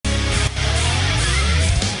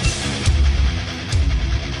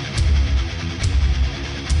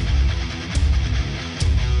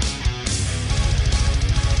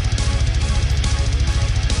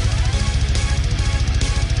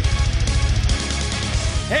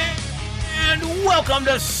Welcome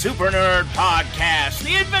to Super Nerd Podcast,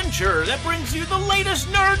 the adventure that brings you the latest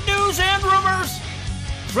nerd news and rumors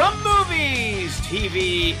from movies,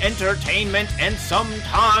 TV, entertainment, and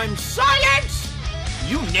sometimes science.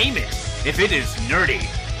 You name it. If it is nerdy,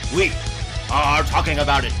 we are talking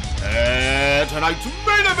about it. And tonight's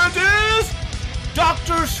main event is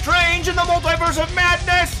Doctor Strange in the Multiverse of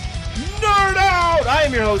Madness, Nerd Out! I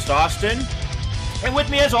am your host, Austin. And with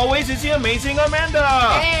me, as always, is the amazing Amanda.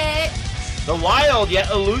 Hey! The wild yet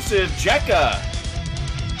elusive Jekka.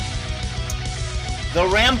 The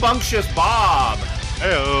rambunctious Bob.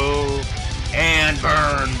 Hello. And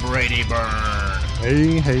Burn Brady Burn.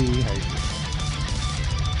 Hey.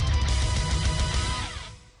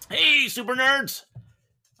 Hey, super nerds.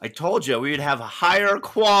 I told you we would have a higher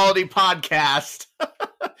quality podcast.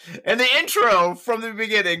 And the intro from the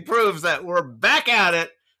beginning proves that we're back at it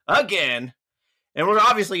again. And we're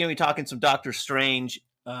obviously going to be talking some Doctor Strange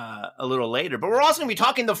a little later. But we're also going to be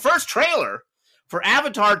talking the first trailer for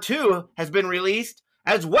Avatar 2 has been released,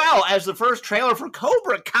 as well as the first trailer for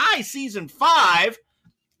Cobra Kai Season 5.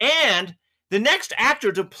 And the next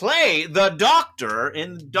actor to play the Doctor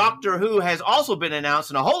in Doctor Who has also been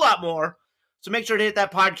announced, and a whole lot more. So make sure to hit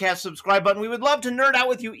that podcast subscribe button. We would love to nerd out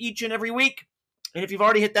with you each and every week. And if you've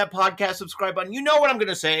already hit that podcast subscribe button, you know what I'm going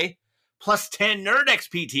to say. Plus 10 Nerd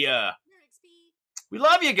XP to you. We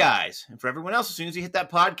love you guys. And for everyone else, as soon as you hit that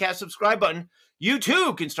podcast subscribe button, you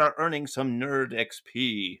too can start earning some Nerd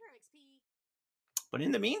XP. But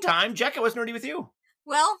in the meantime, Jekka, what's nerdy with you?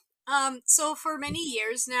 Well, so for many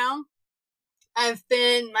years now, I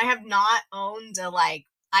have not owned a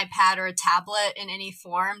iPad or a tablet in any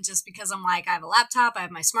form, just because I'm like, I have a laptop, I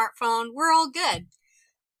have my smartphone, we're all good.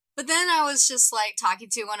 But then I was just talking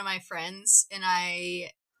to one of my friends, and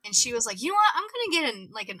she was like, you know what, I'm gonna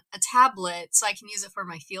get a tablet so I can use it for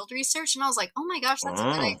my field research. And I was like, oh my gosh, that's a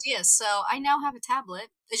good idea. So I now have a tablet.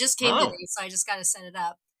 It just came today, so I just got to set it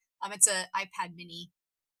up. It's an iPad mini,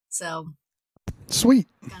 so Sweet.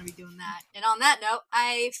 I'm gonna be doing that. And on that note,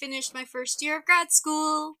 I finished my first year of grad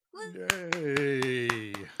school.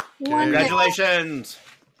 Yay. Congratulations.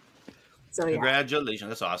 So yeah. Congratulations.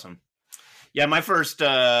 That's awesome. Yeah, my first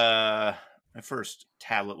tablet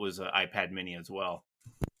was an iPad mini as well.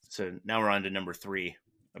 So now we're on to number 3,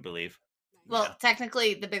 I believe. Well, Yeah.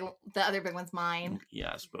 technically, the other big one's mine.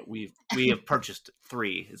 Yes, but we have purchased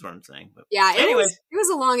 3, is what I'm saying. But Yeah, it anyway. was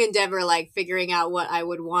a long endeavor, figuring out what I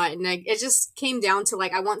would want, and it just came down to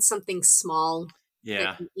I want something small, Yeah.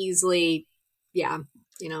 that can easily,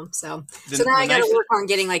 So The now I got to nice- work on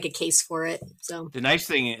getting a case for it. So The nice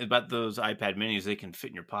thing about those iPad minis, they can fit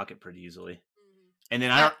in your pocket pretty easily. And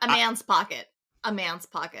then A man's pocket. A man's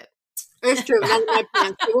pocket. it's true. None of my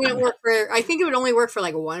pants. It wouldn't work for. I think it would only work for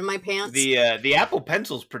one of my pants. the Apple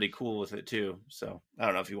Pencil's pretty cool with it too. So I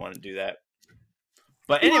don't know if you want to do that.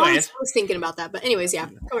 But Well, anyways, I was thinking about that. But anyways, yeah.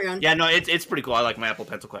 Going on. yeah, no, it's pretty cool. I like my Apple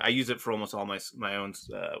Pencil. I use it for almost all my own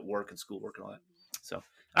work and school work and all that. So, all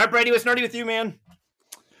right, Brady, what's nerdy with you, man?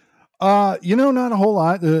 Not a whole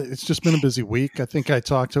lot. It's just been a busy week. I think I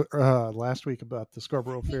talked last week about the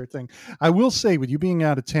Scarborough Fair thing. I will say, with you being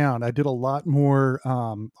out of town, I did a lot more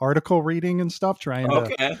article reading and stuff, trying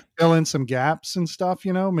to fill in some gaps and stuff,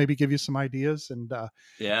 maybe give you some ideas. And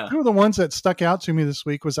Yeah. one of the ones that stuck out to me this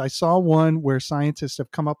week was I saw one where scientists have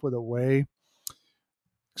come up with a way,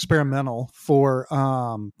 experimental, for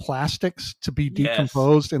plastics to be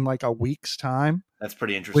decomposed in a week's time. That's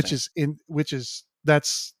pretty interesting.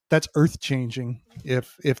 That's earth changing.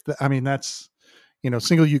 That's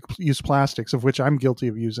single use plastics, of which I'm guilty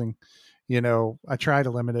of using. I try to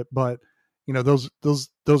limit it, but those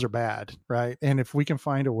are bad, right? And if we can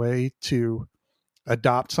find a way to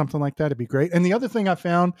adopt something like that, it'd be great. And the other thing I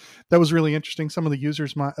found that was really interesting, some of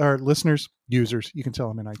the listeners, you can tell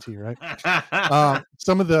I'm in IT, right?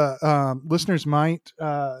 Some of the listeners might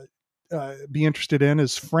be interested in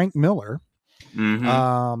is Frank Miller.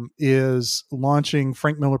 Mm-hmm. Is launching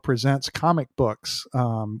Frank Miller Presents comic books,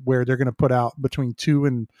 where they're going to put out between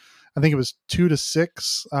 2 to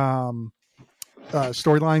 6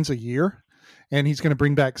 storylines a year, and he's going to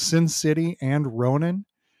bring back Sin City and Ronin,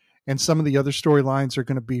 and some of the other storylines are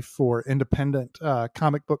going to be for independent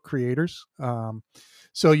comic book creators.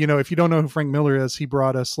 So if you don't know who Frank Miller is, he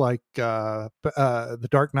brought us the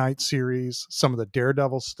Dark Knight series, some of the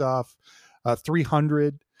Daredevil stuff,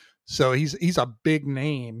 300. So he's a big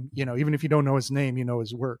name, even if you don't know his name, you know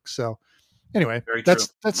his work. So anyway,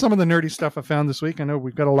 that's some of the nerdy stuff I found this week. I know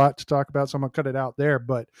we've got a lot to talk about, so I'm gonna cut it out there.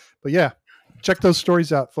 But yeah, check those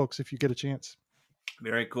stories out, folks, if you get a chance.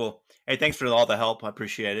 Very cool. Hey, thanks for all the help. I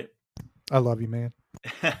appreciate it. I love you, man.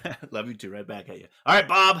 Love you too. Right back at you. All right,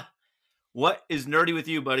 Bob. What is nerdy with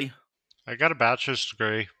you, buddy? I got a bachelor's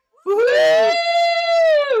degree. Woo!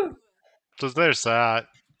 So there's that.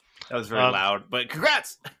 That was very Um, loud, but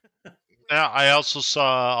congrats. Yeah, I also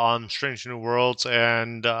saw Strange New Worlds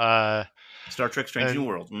and Star Trek: Strange New And-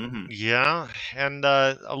 World. Mm-hmm. yeah, and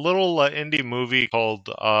a little indie movie called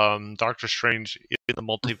Doctor Strange in the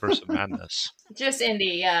Multiverse of Madness. Just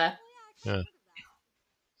indie, yeah.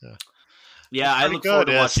 Yeah, I Pretty look forward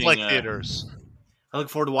good. to Yeah, watching. Select theaters. I look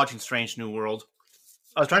forward to watching Strange New World.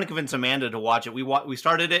 I was trying to convince Amanda to watch it. We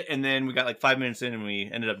started it, and then we got like 5 minutes in, and we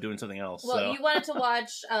ended up doing something else. Well, so. you wanted to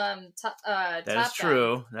watch Top That is Gun.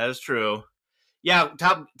 true. That is true. Yeah,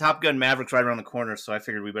 Top Gun Maverick's right around the corner, so I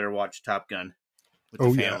figured we better watch Top Gun with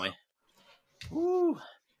Oh, the yeah. family. Woo.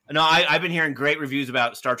 No, I've been hearing great reviews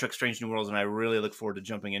about Star Trek: Strange New Worlds, and I really look forward to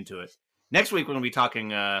jumping into it. Next week we're going to be talking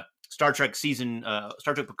Star Trek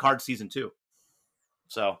Picard season 2.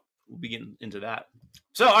 So we'll be getting into that.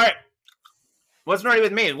 So, all right, what's nerdy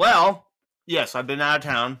with me? Well, yes, I've been out of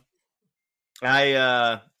town.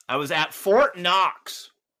 I was at Fort Knox,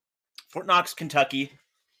 Kentucky.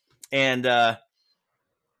 And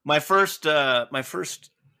my first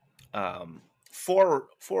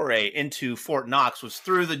foray into Fort Knox was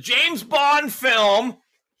through the James Bond film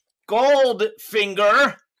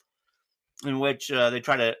Goldfinger, in which they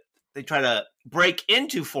try to break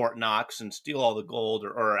into Fort Knox and steal all the gold,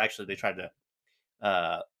 or actually they tried to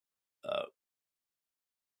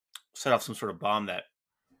set off some sort of bomb that.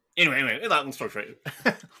 Anyway, long story short.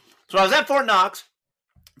 So I was at Fort Knox.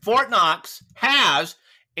 Fort Knox has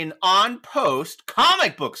an on-post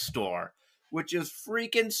comic book store, which is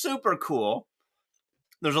freaking super cool.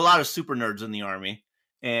 There's a lot of super nerds in the Army,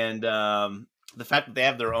 and the fact that they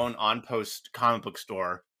have their own on-post comic book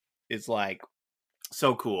store is like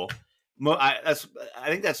so cool. I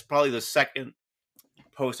think that's probably the second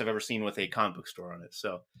post I've ever seen with a comic book store on it.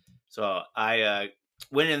 So I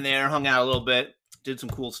went in there, hung out a little bit, did some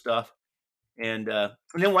cool stuff, and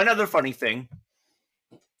then one other funny thing.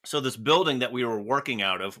 So this building that we were working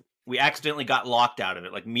out of, we accidentally got locked out of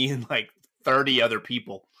it, like me and like 30 other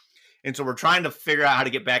people. And so we're trying to figure out how to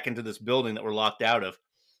get back into this building that we're locked out of.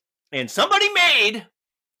 And somebody made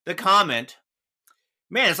the comment,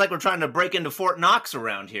 man, it's like we're trying to break into Fort Knox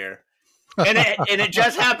around here. And it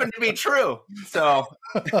just happened to be true. So,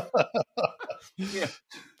 yeah.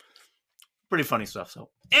 Pretty funny stuff. So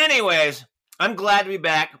anyways, I'm glad to be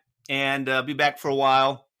back and be back for a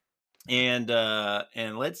while. And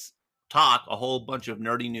let's talk a whole bunch of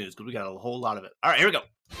nerdy news because we got a whole lot of it. All right, here we go.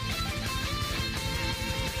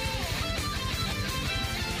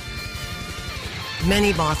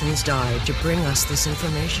 Many Bothans died to bring us this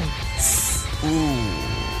information.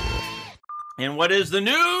 And what is the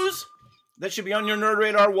news that should be on your nerd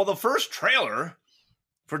radar? Well, the first trailer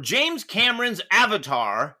for James Cameron's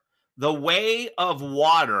Avatar, The Way of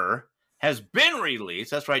Water, has been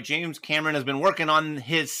released. That's right, James Cameron has been working on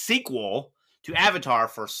his sequel to Avatar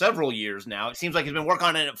for several years now. It seems like he's been working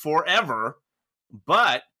on it forever.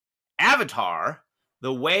 But Avatar,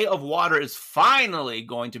 The Way of Water, is finally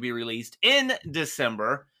going to be released in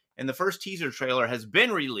December. And the first teaser trailer has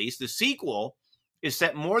been released. The sequel is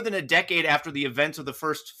set more than a decade after the events of the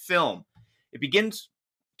first film. It begins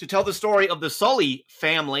to tell the story of the Sully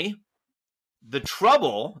family, the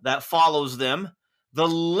trouble that follows them, the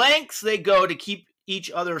lengths they go to keep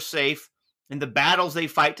each other safe, and the battles they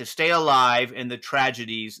fight to stay alive, and the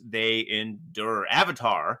tragedies they endure.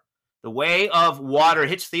 Avatar, The Way of Water,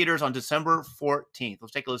 hits theaters on December 14th.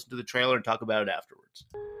 Let's take a listen to the trailer and talk about it afterwards.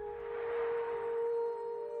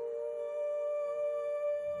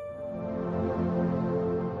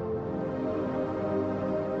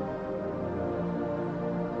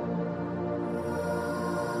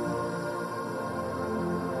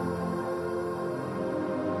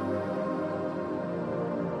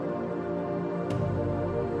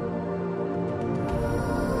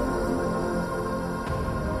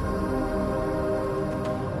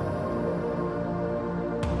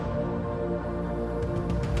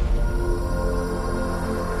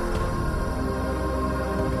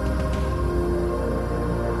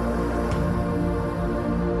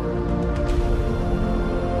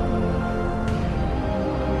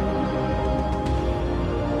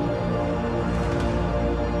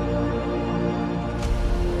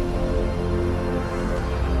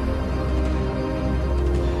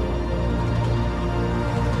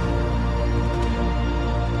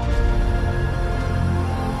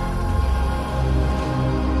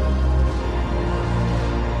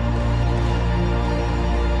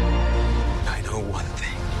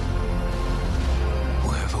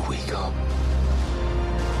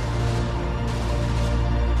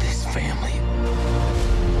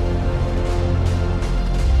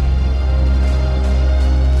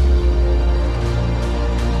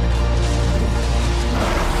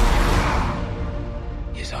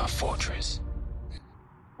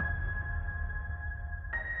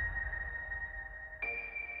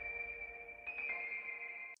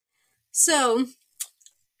 So,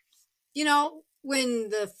 when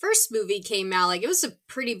the first movie came out, like, it was a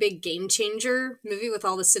pretty big game changer movie with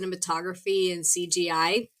all the cinematography and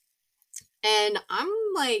CGI. And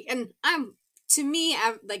to me,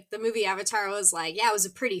 like, the movie Avatar was like, yeah, it was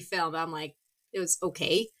a pretty film. I'm like, it was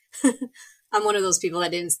okay. I'm one of those people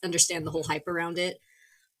that didn't understand the whole hype around it.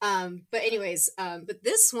 But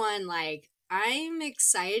this one, like, I'm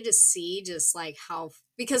excited to see just like how,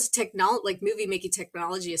 because technology, like movie making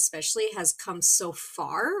technology especially, has come so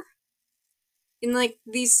far in like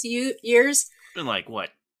these years. It's been like what?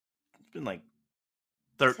 It's been like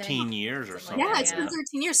 13 years or something. Yeah, it's been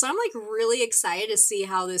 13 years. So I'm like really excited to see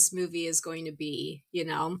how this movie is going to be,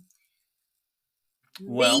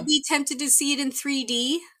 Well, maybe tempted to see it in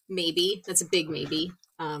 3D. Maybe. That's a big maybe.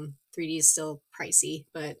 3D is still pricey,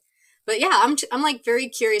 but yeah, I'm like very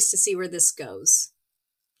curious to see where this goes.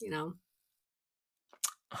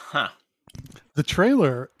 Huh. The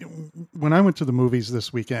trailer, when I went to the movies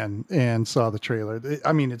this weekend and saw the trailer,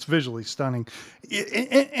 I mean, it's visually stunning,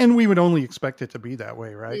 and we would only expect it to be that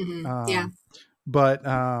way, right? Mm-hmm. Yeah. But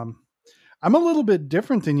I'm a little bit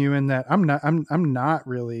different than you in that I'm not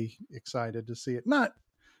really excited to see it. Not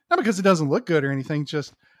because it doesn't look good or anything.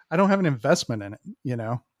 Just I don't have an investment in it,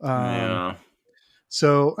 Yeah.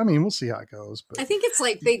 So I mean, we'll see how it goes. But I think it's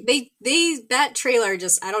like they that trailer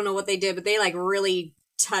just, I don't know what they did, but they like really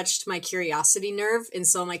touched my curiosity nerve, and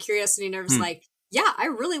so my curiosity nerve's like, yeah, I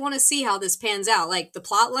really want to see how this pans out. Like, the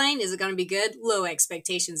plot line, is it going to be good? Low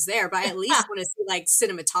expectations there, but I at least want to see like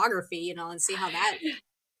cinematography, and see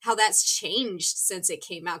how that's changed since it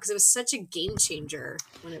came out, because it was such a game changer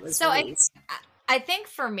when it was released. I think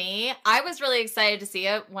for me, I was really excited to see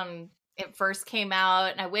it when it first came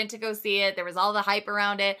out, and I went to go see it. There was all the hype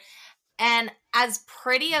around it, and as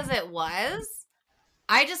pretty as it was,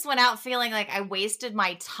 I just went out feeling like I wasted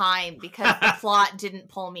my time because the plot didn't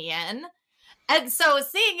pull me in. And so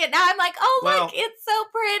seeing it now, I'm like, oh, look, it's so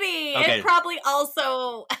pretty. Okay. It probably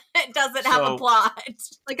also it doesn't have a plot.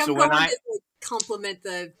 Like, I'm going to like, compliment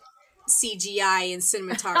the CGI and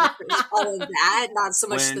cinematography, all of that, not so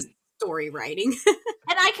much the story writing.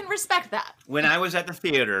 And I can respect that. When I was at the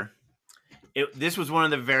theater, this was one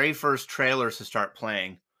of the very first trailers to start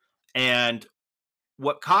playing. And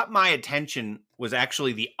what caught my attention was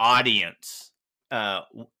actually the audience.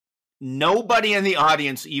 Nobody in the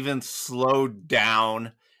audience even slowed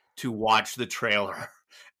down to watch the trailer.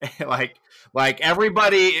 like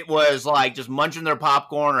everybody was like just munching their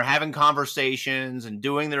popcorn or having conversations and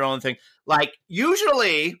doing their own thing. Like,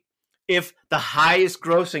 usually if the highest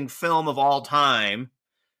grossing film of all time,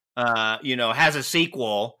 has a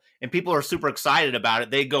sequel and people are super excited about it,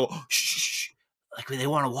 they go, shh, like they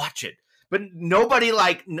want to watch it. But nobody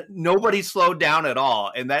slowed down at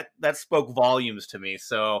all, and that spoke volumes to me.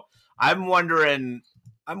 So I'm wondering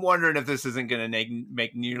if this isn't going to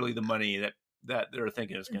make nearly the money that they're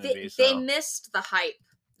thinking it's going to be. So. They missed the hype.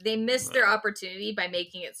 They missed their opportunity by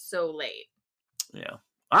making it so late. Yeah.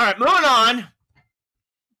 All right, moving on.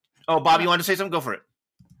 Oh, Bob, you want to say something? Go for it.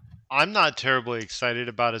 I'm not terribly excited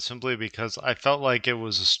about it simply because I felt like it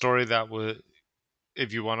was a story that was,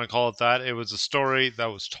 if you want to call it that, it was a story that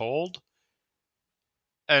was told.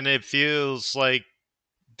 And it feels like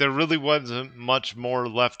there really wasn't much more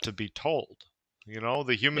left to be told.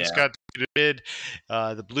 The humans got defeated,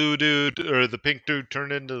 the blue dude or the pink dude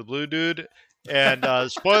turned into the blue dude. And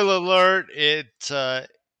spoiler alert,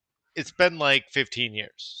 it's been like 15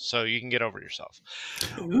 years, so you can get over yourself.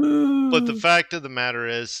 Ooh. But the fact of the matter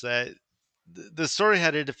is that the story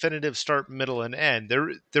had a definitive start, middle, and end.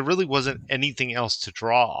 There really wasn't anything else to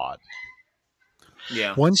draw on.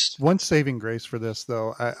 Yeah. One saving grace for this,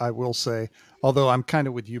 though, I will say, although I'm kind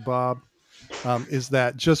of with you, Bob, is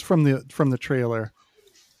that just from the trailer,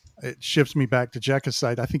 it shifts me back to Jekka's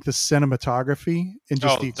side. I think the cinematography and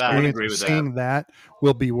just the experience of seeing that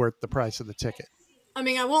will be worth the price of the ticket. I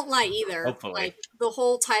mean, I won't lie either. Hopefully. Like, the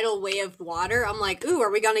whole title, Way of Water, I'm like, ooh,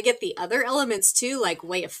 are we going to get the other elements too? Like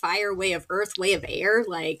Way of Fire, Way of Earth, Way of Air,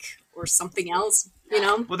 or something else,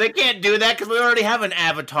 Well, they can't do that because we already have an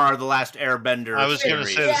Avatar, The Last Airbender. I was going to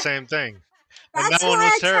say the same thing. And That's that one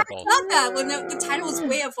was terrible. I thought that when the title was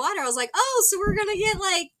Way of Water, I was like, oh, so we're going to get,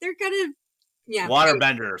 they're going to,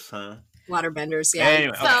 Waterbenders, huh? Waterbenders, yeah.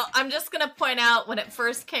 Anyway, okay. So I'm just going to point out, when it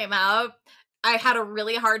first came out, I had a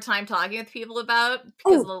really hard time talking with people about,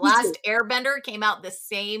 because The Last Airbender came out the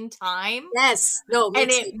same time. Yes. No,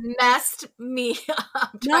 and it messed me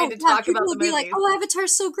up trying to talk about the movie. People would be like, oh,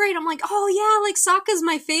 Avatar's so great. I'm like, oh, yeah, like, Sokka's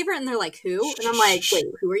my favorite. And they're like, who? And I'm like, wait,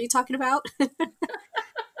 who are you talking about?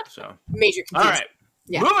 So major confusion. All right.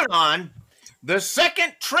 Yeah. Moving on. The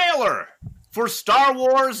second trailer for Star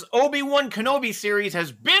Wars Obi-Wan Kenobi series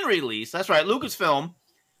has been released. That's right, Lucasfilm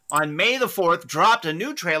on May the 4th dropped a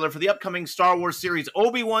new trailer for the upcoming Star Wars series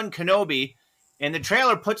Obi-Wan Kenobi, and the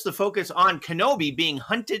trailer puts the focus on Kenobi being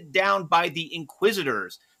hunted down by the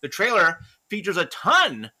Inquisitors. The trailer features a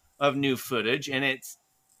ton of new footage, and it's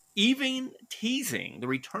even teasing the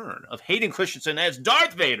return of Hayden Christensen as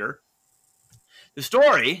Darth Vader. The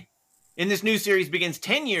story in this new series begins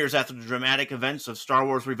 10 years after the dramatic events of Star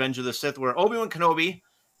Wars Revenge of the Sith, where Obi-Wan Kenobi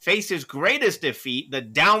faced his greatest defeat, the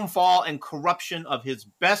downfall and corruption of his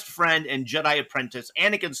best friend and Jedi apprentice,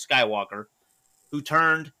 Anakin Skywalker, who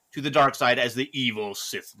turned to the dark side as the evil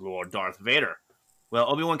Sith Lord Darth Vader.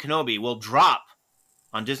 Well, Obi-Wan Kenobi will drop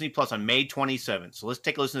on Disney Plus on May 27th. So let's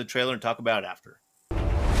take a listen to the trailer and talk about it after.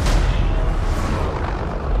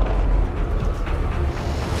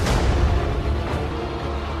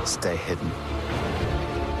 Stay hidden,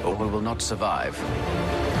 or we will not survive.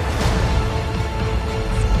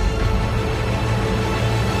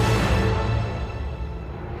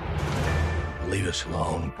 Leave us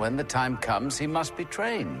alone. When the time comes, he must be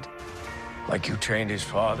trained. Like you trained his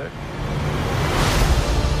father?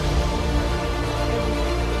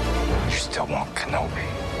 You still want Kenobi.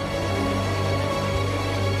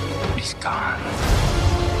 He's gone.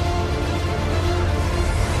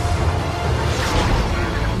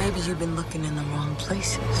 Maybe you've been looking in the wrong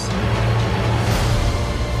places.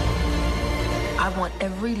 I want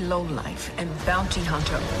every lowlife and bounty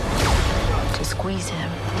hunter to squeeze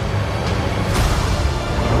him.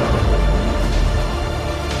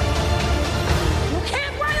 You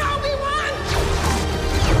can't run, Obi-Wan!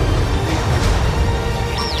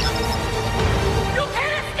 You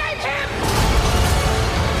can't escape him!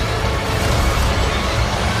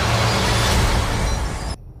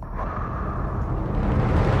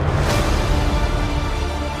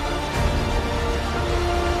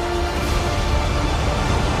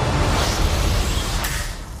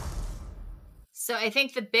 So I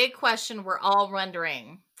think the big question we're all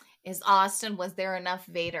wondering is, Austin, was there enough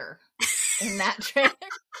Vader in that trailer?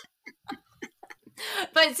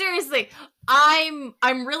 But seriously, I'm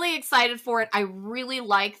really excited for it. I really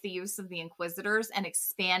like the use of the Inquisitors and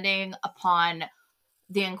expanding upon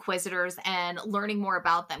the Inquisitors and learning more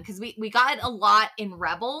about them, because we got a lot in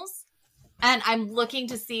Rebels, and I'm looking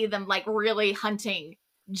to see them like really hunting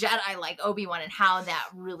Jedi like Obi-Wan and how that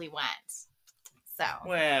really went. So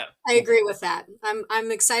Well, I agree with that.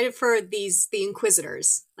 I'm excited for the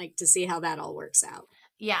Inquisitors, like to see how that all works out.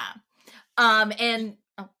 yeah. And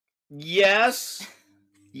yes,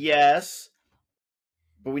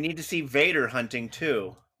 but we need to see Vader hunting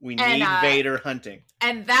too. We need Vader hunting.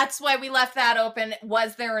 And that's why we left that open.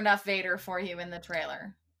 Was there enough Vader for you in the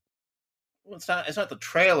trailer? Well, it's not the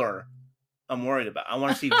trailer I'm worried about. I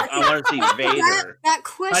want to see Vader. That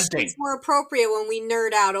question's hunting. more appropriate when we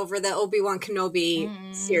nerd out over the Obi-Wan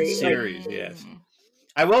Kenobi series. Yes.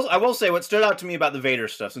 I will say what stood out to me about the Vader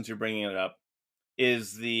stuff, since you're bringing it up,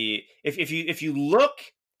 is if you look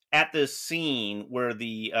at this scene where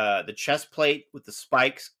the chest plate with the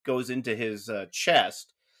spikes goes into his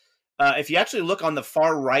chest. If you actually look on the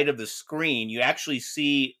far right of the screen, you actually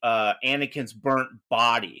see Anakin's burnt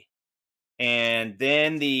body, and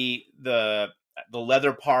then the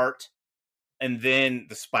leather part, and then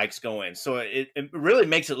the spikes go in. So it really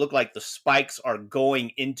makes it look like the spikes are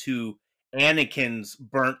going into Anakin's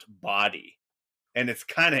burnt body, and it's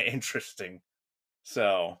kind of interesting.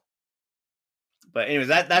 So, but anyways,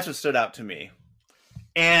 that's what stood out to me,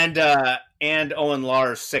 and Owen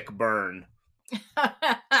Lars' sick burn.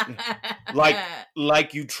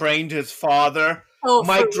 like you trained his father. Oh,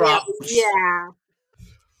 mic drop. Yeah.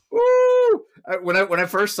 Woo! When I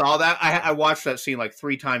first saw that, I watched that scene like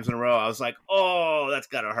 3 times in a row. I was like, "Oh, that's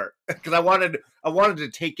gotta hurt," because I wanted to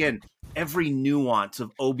take in every nuance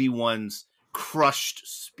of Obi-Wan's crushed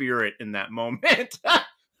spirit in that moment.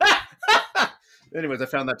 Anyways, I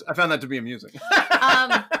found that to be amusing.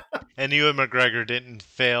 And Ewan McGregor didn't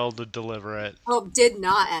fail to deliver it. Oh, did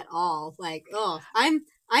not at all. Like, I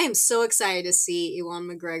am so excited to see Ewan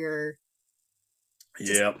McGregor.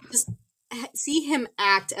 Just see him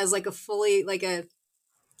act as like a fully, like a,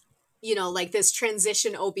 like this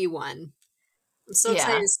transition Obi-Wan. I'm so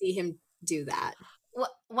excited to see him do that.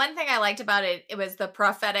 One thing I liked about it was the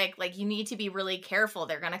prophetic, like, you need to be really careful.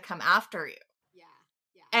 They're going to come after you. Yeah.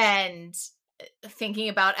 And thinking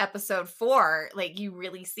about episode 4, like, you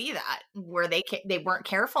really see that where they weren't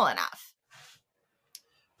careful enough.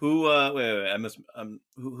 Who wait, I must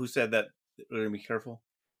who said that we're gonna be careful?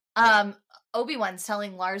 Obi-Wan's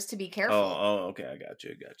telling Lars to be careful. Oh, okay, I got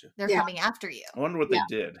you. They're coming after you. I wonder what they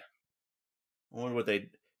did.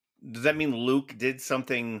 Does that mean Luke did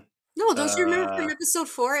something? No, don't you remember from episode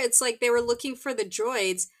 4? It's like they were looking for the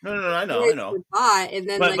droids. No, I know. And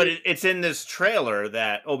then, but it's in this trailer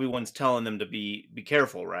that Obi-Wan's telling them to be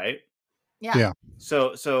careful, right? Yeah.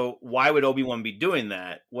 So why would Obi-Wan be doing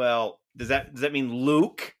that? Well, does that mean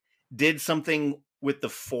Luke did something with the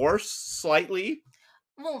Force slightly?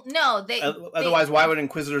 Well, no, otherwise, why would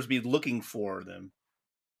Inquisitors be looking for them?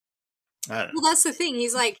 I don't know. Well, that's the thing.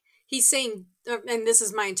 He's saying, and this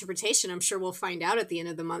is my interpretation, I'm sure we'll find out at the end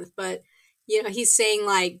of the month, but he's saying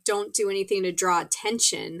like, don't do anything to draw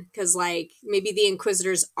attention because like maybe the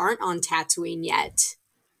Inquisitors aren't on Tatooine yet.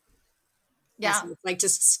 Yeah. So like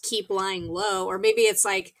just keep lying low. Or maybe it's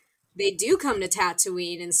like they do come to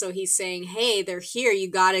Tatooine and so he's saying, hey, they're here, you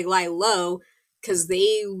gotta lie low because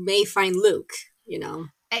they may find Luke,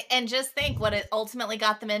 And just think what it ultimately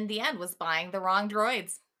got them in the end was buying the wrong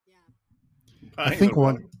droids. I think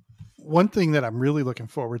one thing that I'm really looking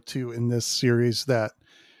forward to in this series that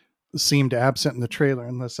seemed absent in the trailer,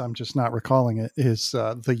 unless I'm just not recalling it, is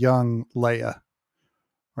the young Leia,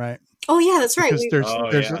 right? Oh yeah, that's right.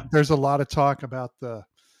 Because there's a lot of talk about the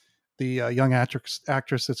young actress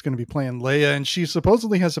that's going to be playing Leia, and she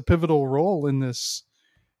supposedly has a pivotal role in this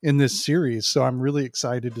series. So I'm really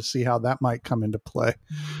excited to see how that might come into play.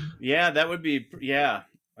 Yeah, that would be. Yeah,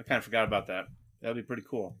 I kind of forgot about that. That'd be pretty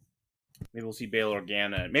cool. Maybe we'll see Bail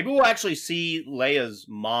Organa. Maybe we'll actually see Leia's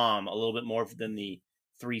mom a little bit more than the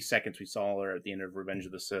 3 seconds we saw her at the end of Revenge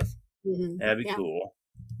of the Sith. Mm-hmm. That'd be cool.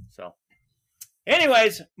 So,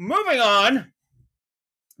 anyways, moving on.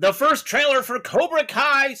 The first trailer for Cobra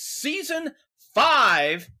Kai Season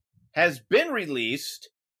 5 has been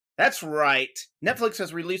released. That's right. Netflix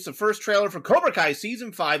has released the first trailer for Cobra Kai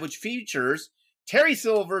Season 5, which features Terry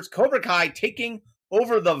Silver's Cobra Kai taking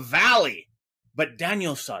over the Valley. But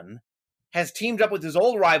Daniel-san has teamed up with his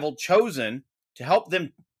old rival Chosen to help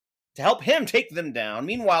him take them down.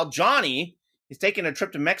 Meanwhile, Johnny is taking a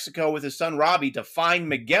trip to Mexico with his son Robbie to find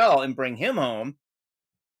Miguel and bring him home.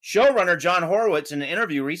 Showrunner John Horowitz in an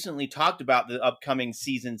interview recently talked about the upcoming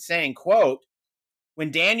season, saying, quote, when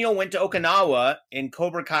Daniel went to Okinawa in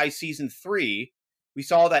Cobra Kai Season 3, we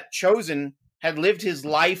saw that Chosen had lived his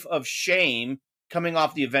life of shame coming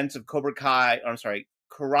off the events of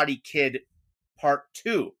Karate Kid Part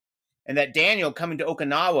 2. And that Daniel coming to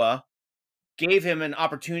Okinawa gave him an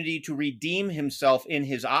opportunity to redeem himself in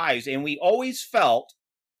his eyes. And we always felt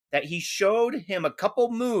that he showed him a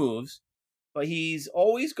couple moves, but he's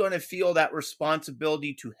always going to feel that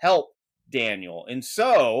responsibility to help Daniel. And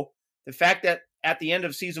so the fact that at the end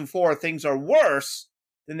of Season 4, things are worse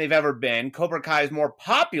than they've ever been, Cobra Kai is more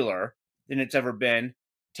popular than it's ever been,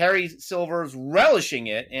 Terry Silver's relishing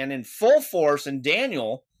it and in full force, and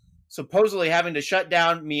Daniel supposedly having to shut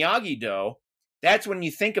down Miyagi-Do, that's when you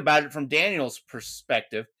think about it from Daniel's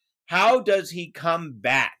perspective. How does he come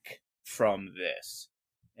back from this?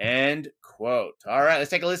 End quote. All right, let's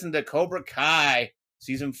take a listen to Cobra Kai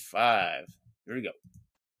Season 5. Here we go.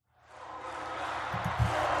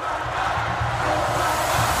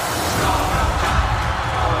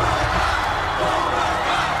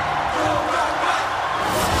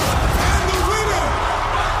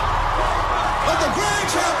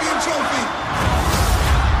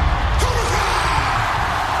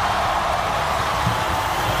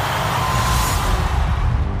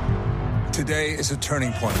 Today is a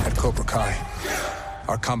turning point at Cobra Kai.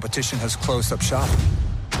 Our competition has closed up shop.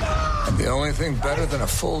 And the only thing better than a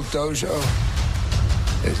full dojo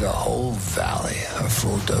is a whole valley of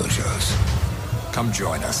full dojos. Come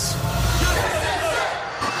join us.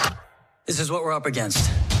 This is what we're up against.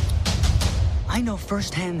 I know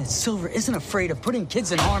firsthand that Silver isn't afraid of putting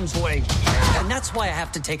kids in harm's way. And that's why I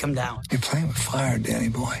have to take him down. You're playing with fire, Danny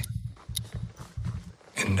boy.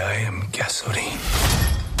 And I am gasoline.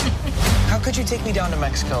 How could you take me down to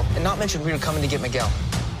Mexico and not mention we were coming to get Miguel?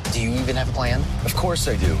 Do you even have a plan? Of course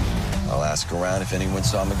I do. I'll ask around if anyone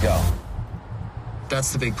saw Miguel.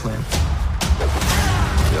 That's the big plan.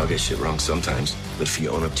 We all get shit wrong sometimes, but if you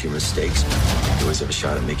own up to your mistakes, you always have a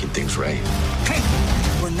shot at making things right. Hey,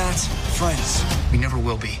 we're not friends. We never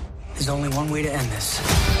will be. There's only one way to end this.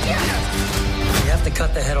 You have to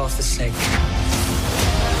cut the head off the snake.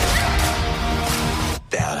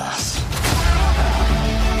 Badass.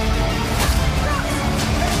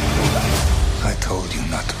 I told you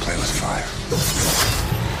not to play with fire.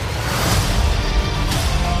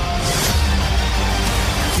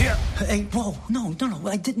 Here. Hey, whoa, no.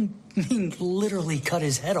 I didn't mean literally cut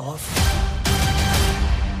his head off.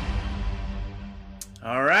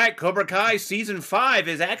 All right, Cobra Kai Season 5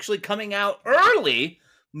 is actually coming out early,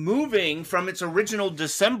 moving from its original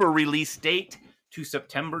December release date to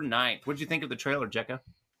September 9th. What did you think of the trailer, Jekka?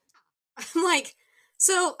 I'm like,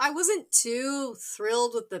 So I wasn't too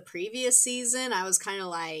thrilled with the previous season. I was kind of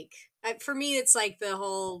like, for me, it's like the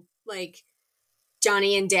whole like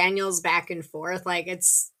Johnny and Daniel's back and forth. Like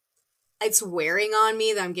it's wearing on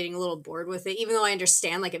me that I'm getting a little bored with it, even though I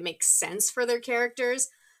understand like it makes sense for their characters.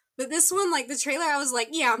 But this one, like the trailer, I was like,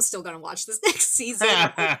 yeah, I'm still gonna watch this next season.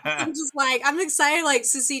 I'm just like, I'm excited like to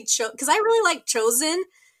see because I really like Chosen.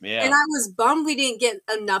 Yeah. And I was bummed we didn't get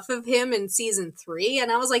enough of him in season 3.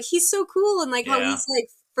 And I was like, he's so cool. And like how he's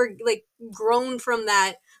like grown from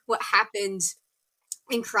that, what happened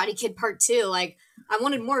in Karate Kid Part 2. Like I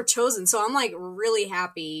wanted more Chosen. So I'm like really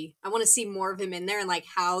happy. I want to see more of him in there and like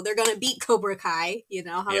how they're going to beat Cobra Kai, you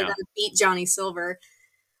know, how they're going to beat Johnny Silver.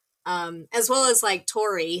 As well as like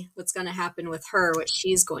Tori, what's going to happen with her, what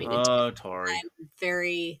she's going to do. Oh,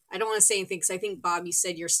 Tori. I don't want to say anything because I think, Bob, you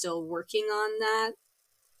said you're still working on that.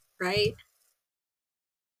 Right?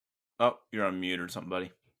 Oh, you're on mute or something,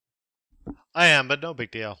 buddy. I am, but no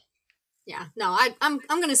big deal. Yeah, no, I'm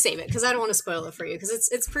gonna save it because I don't want to spoil it for you because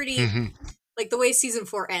it's pretty like the way season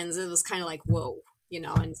 4 ends. It was kind of like whoa, you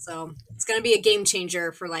know, and so it's gonna be a game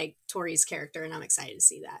changer for like Tori's character, and I'm excited to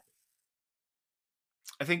see that.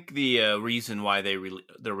 I think the reason why they're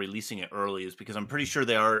releasing it early is because I'm pretty sure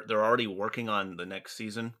they're already working on the next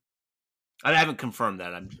season. I haven't confirmed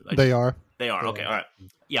that. They are. They are. Okay. All right.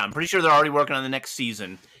 Yeah, I'm pretty sure they're already working on the next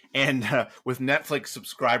season. And with Netflix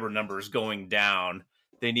subscriber numbers going down,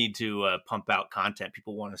 they need to pump out content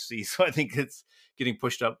people want to see. So I think it's getting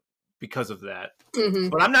pushed up because of that. Mm-hmm.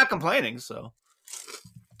 But I'm not complaining. So,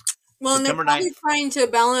 well, and they're probably trying to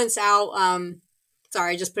balance out.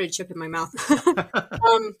 Sorry, I just put a chip in my mouth.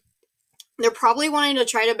 They're probably wanting to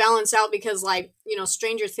try to balance out because, like, you know,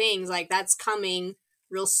 Stranger Things, like that's coming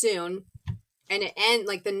real soon. And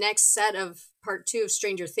like the next set of part 2 of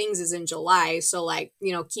Stranger Things is in July. So like,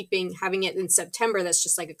 you know, having it in September, that's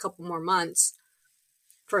just like a couple more months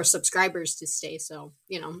for subscribers to stay. So,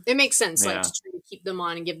 you know, it makes sense like to try to keep them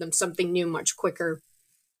on and give them something new much quicker.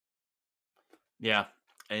 Yeah,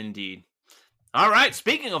 indeed. All right.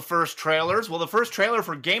 Speaking of first trailers, well, the first trailer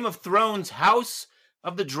for Game of Thrones House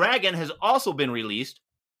of the Dragon has also been released.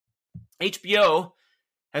 HBO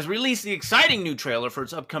has released the exciting new trailer for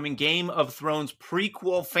its upcoming Game of Thrones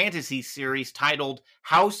prequel fantasy series titled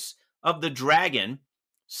House of the Dragon.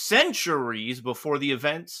 Centuries before the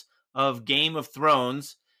events of Game of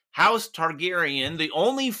Thrones, House Targaryen, the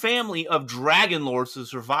only family of dragon lords to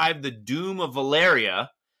survive the doom of Valyria,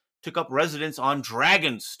 took up residence on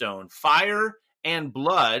Dragonstone. Fire and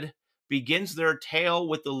Blood begins their tale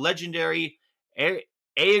with the legendary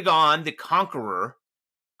Aegon the Conqueror,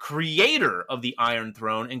 creator of the Iron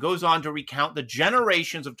Throne, and goes on to recount the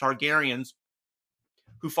generations of Targaryens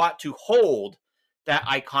who fought to hold that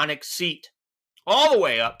iconic seat all the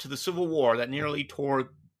way up to the Civil War that nearly tore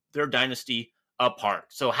their dynasty apart.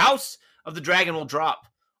 So House of the Dragon will drop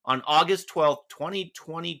on August 12th,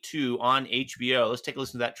 2022 on HBO. Let's take a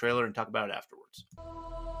listen to that trailer and talk about it afterwards.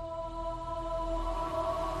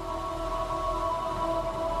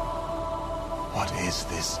 What is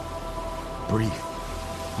this brief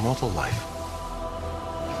mortal life,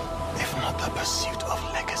 if not the pursuit of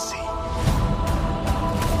legacy?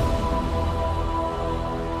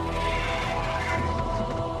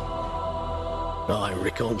 I,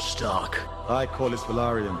 Rickon Stark. I, Corlys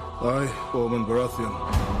Velaryon. I, Ormond Baratheon.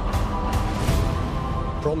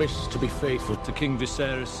 Promise to be faithful to King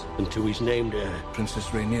Viserys and to his named heir, Princess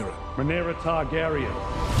Rhaenyra. Rhaenyra Targaryen.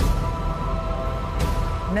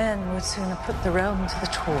 Men would sooner put the realm to the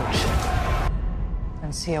torch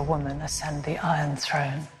than see a woman ascend the Iron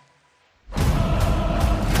Throne.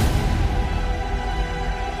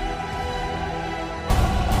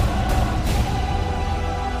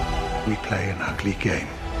 We play an ugly game.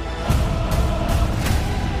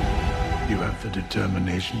 You have the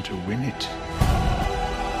determination to win it.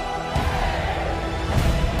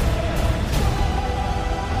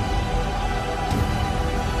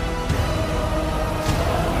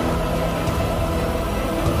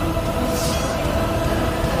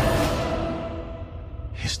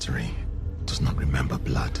 History does not remember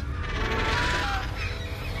blood.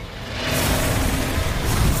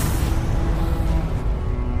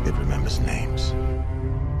 It remembers names.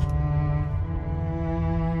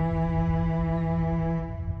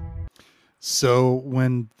 So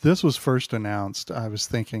when this was first announced, I was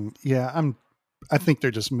thinking, I think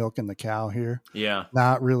they're just milking the cow here. Yeah.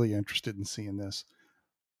 Not really interested in seeing this.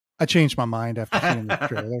 I changed my mind after seeing the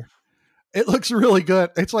trailer. It looks really good.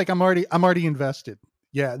 It's like I'm already invested.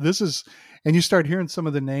 Yeah, this is, and you start hearing some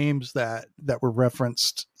of the names that were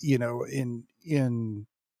referenced, you know, in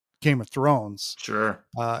Game of Thrones. Sure.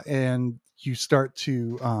 And you start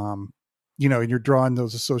to, and you're drawing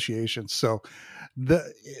those associations. So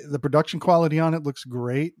the production quality on it looks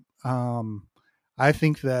great. I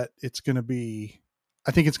think that it's going to be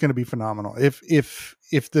phenomenal.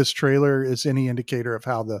 If this trailer is any indicator of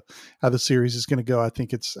how the series is going to go, I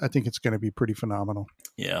think it's going to be pretty phenomenal.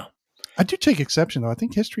 Yeah. I do take exception though. I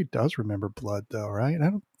think history does remember blood though, right? I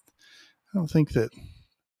don't think that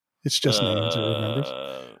it's just names it remembers.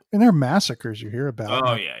 And there are massacres you hear about.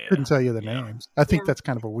 Oh, I couldn't tell you the names. I think that's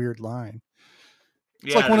kind of a weird line.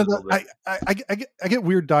 It's like one of the I get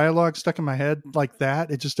weird dialogue stuck in my head like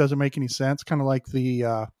that. It just doesn't make any sense. Kind of like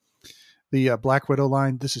the Black Widow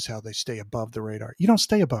line. This is how they stay above the radar. You don't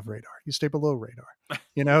stay above radar. You stay below radar.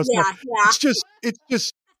 It's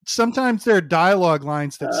just sometimes there are dialogue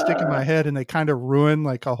lines that stick in my head and they kind of ruin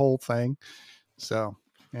like a whole thing. So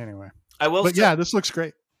anyway, this looks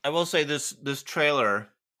great. I will say this trailer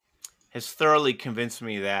has thoroughly convinced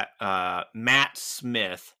me that Matt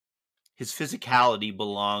Smith, his physicality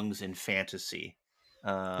belongs in fantasy.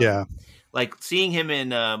 Like seeing him in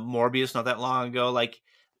Morbius not that long ago, like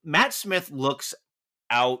Matt Smith looks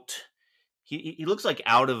out. He looks like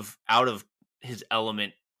out of his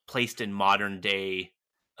element, placed in modern day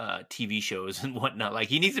TV shows and whatnot. Like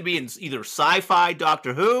he needs to be in either sci-fi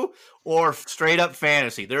Doctor Who or straight up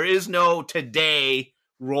fantasy. There is no today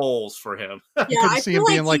roles for him. You couldn't see him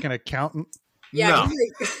being like an accountant. Yeah, No.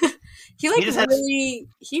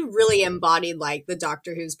 he really embodied like the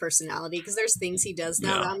Doctor Who's personality, because there's things he does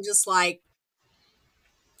now that I'm just like,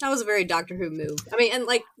 that was a very Doctor Who move. I mean, and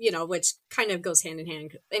like, which kind of goes hand in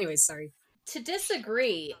hand. Anyways, sorry. To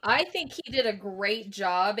disagree, I think he did a great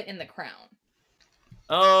job in The Crown.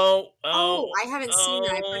 Oh, I haven't seen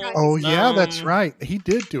that. I forgot. Oh yeah, that's right. He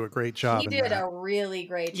did do a great job. He did a really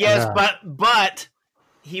great job. Yes, but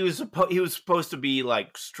he was supposed to be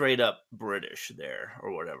like straight up British there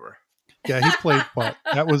or whatever. Yeah, he played what?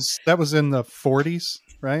 That was in the 40s,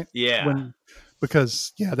 right? Yeah.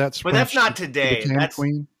 Because that's but that's not today. That's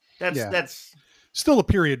Queen. That's still a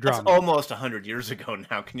period drama. That's almost 100 years ago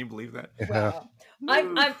now. Can you believe that? Yeah. Wow.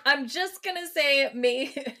 I'm just gonna say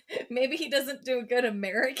maybe he doesn't do a good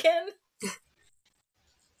American.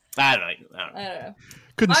 I don't know.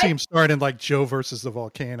 Couldn't see him starting like Joe versus the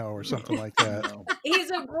Volcano or something like that.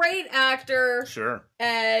 He's a great actor. Sure.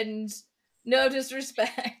 And no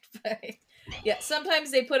disrespect, but yeah,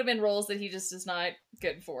 sometimes they put him in roles that he just is not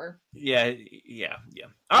good for. Yeah.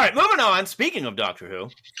 All right, moving on. Speaking of Doctor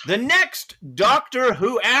Who, the next Doctor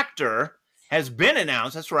Who actor has been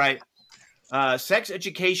announced. That's right. Sex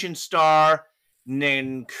Education star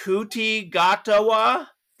Ncuti Gatwa.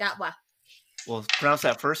 Gatwa. Well, pronounce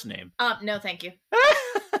that first name. No, thank you.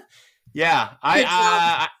 Yeah,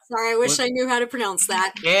 sorry, I wish I knew how to pronounce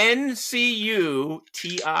that. Ncuti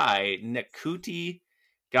Ncuti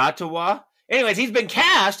Gatwa. Anyways, he's been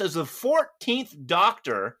cast as the 14th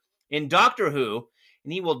Doctor in Doctor Who,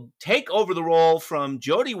 and he will take over the role from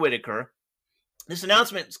Jodie Whittaker. This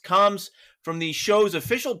announcement comes from the show's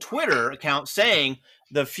official Twitter account saying,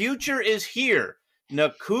 "The future is here.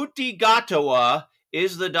 Ncuti Gatwa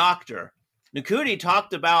is the Doctor." Ncuti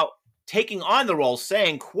talked about taking on the role,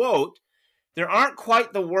 saying, quote, "There aren't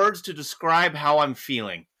quite the words to describe how I'm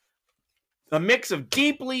feeling. A mix of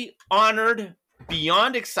deeply honored,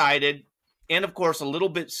 beyond excited, and of course a little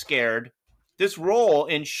bit scared. This role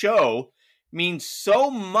in show means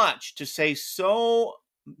so much to so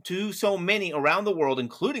many around the world,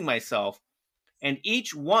 including myself, and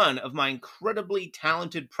each one of my incredibly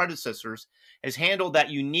talented predecessors has handled that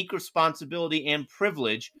unique responsibility and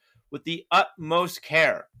privilege with the utmost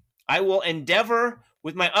care. I will endeavor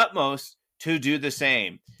with my utmost to do the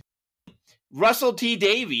same." Russell T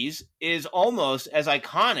Davies is almost as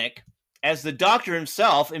iconic as the Doctor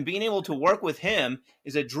himself, and being able to work with him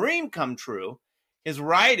is a dream come true. His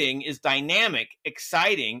writing is dynamic,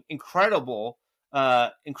 exciting, incredibly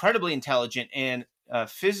intelligent, and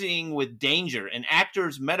fizzing with danger, an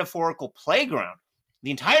actor's metaphorical playground.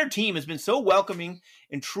 The entire team has been so welcoming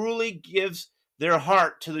and truly gives their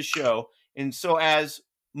heart to the show. And so as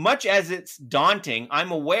much as it's daunting,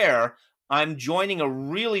 I'm aware I'm joining a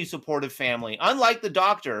really supportive family. Unlike the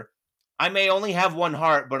Doctor, I may only have one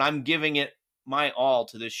heart, but I'm giving it my all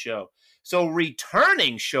to this show. So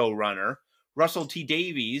returning showrunner Russell T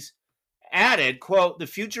Davies added, quote, "The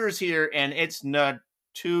future is here and it's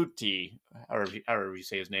Ncuti," however you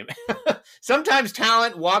say his name. "Sometimes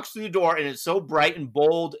talent walks through the door and it's so bright and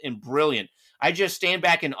bold and brilliant. I just stand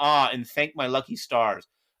back in awe and thank my lucky stars.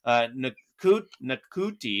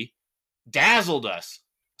 Ncuti dazzled us,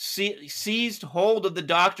 seized hold of the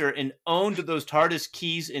Doctor and owned those TARDIS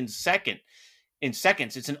keys in second. in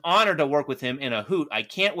seconds. It's an honor to work with him in a hoot. I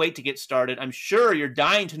can't wait to get started. I'm sure you're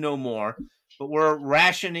dying to know more, but we're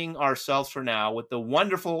rationing ourselves for now with the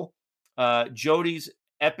wonderful Jodie's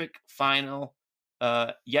epic final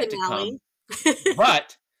yet Finale. to come.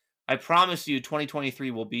 But I promise you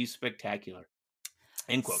 2023 will be spectacular.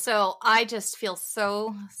 End quote. So I just feel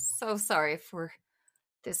so sorry for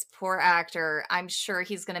this poor actor. I'm sure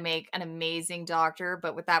he's going to make an amazing doctor,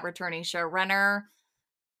 but with that returning showrunner,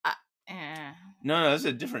 No, this is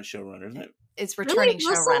a different showrunner, isn't it? It's returning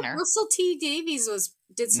Really? showrunner. Russell T Davies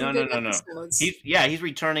did some good episodes. He's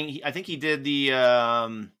returning. I think he did the.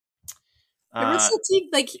 Russell T,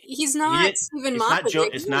 he's not Stephen Moffat.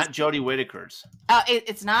 It's not Jodie Whittaker's.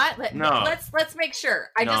 It's not. No. Let's make sure.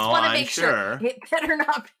 I just want to make sure. It better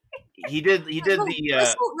not be. He did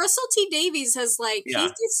the. Russell T Davies has he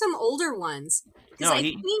did some older ones. No,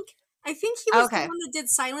 I think he was the one that did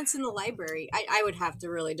Silence in the Library. I would have to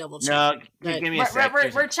really double check. No, give me a sec.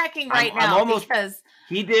 We're checking right now because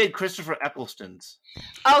he did Christopher Eccleston's.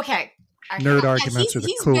 Okay. Nerd arguments are the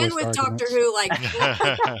he's coolest been with arguments. Doctor Who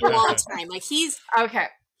a long time.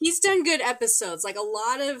 He's done good episodes. A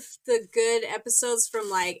lot of the good episodes from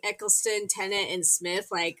Eccleston, Tennant, and Smith.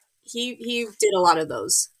 He did a lot of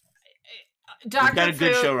those. Doctor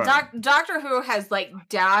Who has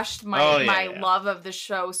dashed my love of the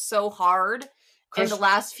show so hard in the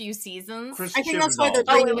last few seasons. I think that's why they're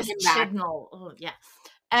bringing him back. Oh yeah,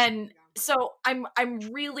 and so I'm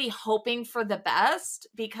really hoping for the best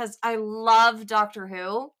because I love Doctor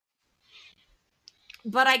Who,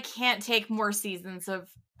 but I can't take more seasons of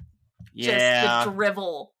just the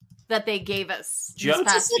drivel that they gave us.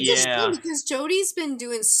 Because Jodie's been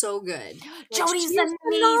doing so good. Jodie's an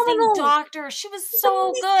amazing doctor. She was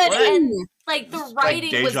so good, and the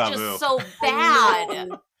writing was just so bad.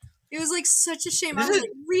 It was such a shame. I was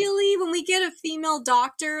really? When we get a female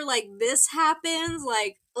doctor, this happens?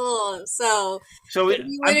 So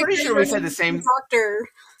I'm pretty sure we said the same. Doctor.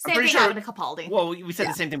 Same thing happened to Capaldi. Well, we said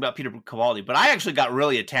the same thing about Peter Capaldi, but I actually got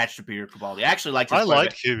really attached to Peter Capaldi. I actually liked his I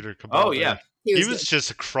liked Peter Capaldi. Oh, yeah. He was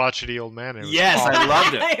just a crotchety old man. I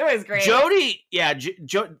loved it. It was great. Jodie,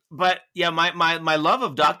 my love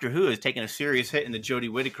of Doctor Who has taken a serious hit in the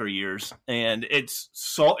Jodie Whittaker years, and it is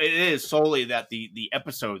solely that the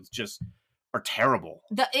episodes just are terrible.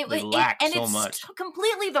 They lack so much.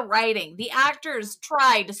 Completely the writing. The actors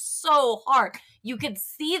tried so hard. You could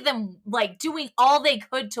see them doing all they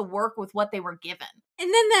could to work with what they were given.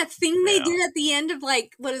 And then that thing they did at the end of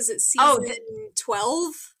what is it, season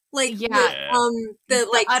 12?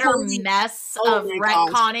 The utter mess of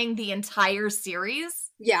retconning the entire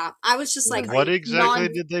series. Yeah, I was just what exactly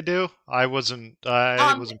did they do? I wasn't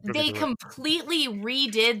privy they to completely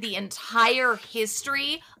redid the entire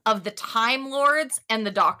history of the Time Lords and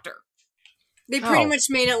the Doctor. They pretty much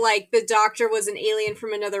made it the Doctor was an alien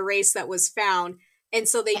from another race that was found. And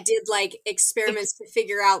so they did experiments to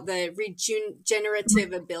figure out the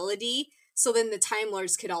regenerative ability. So then the Time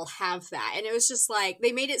Lords could all have that. And it was just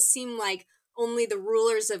they made it seem like only the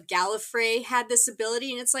rulers of Gallifrey had this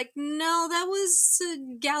ability. And it's no, that was a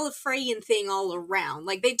Gallifreyan thing all around.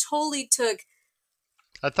 They totally took.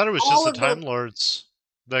 I thought it was just the Time Lords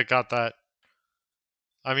that got that.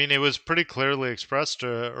 I mean, it was pretty clearly expressed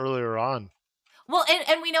earlier on. Well,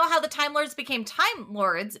 and we know how the Time Lords became Time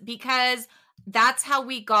Lords because that's how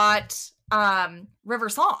we got River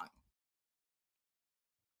Song.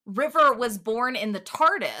 River was born in the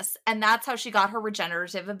TARDIS, and that's how she got her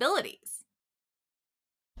regenerative abilities.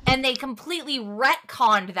 And they completely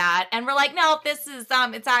retconned that, and we're no, this is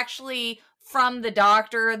it's actually from the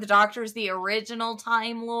Doctor. The Doctor's the original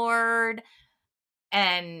Time Lord,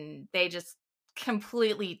 and they just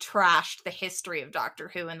completely trashed the history of Doctor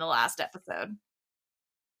Who in the last episode.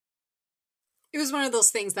 It was one of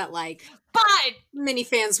those things that but many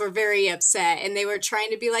fans were very upset, and they were trying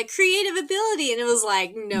to be creative ability, and it was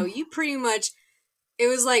no, you pretty much. It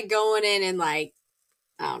was going in and I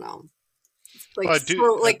don't know, I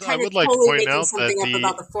would like to point out that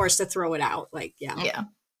about the Force to throw it out, yeah.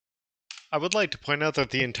 I would like to point out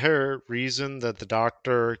that the entire reason that the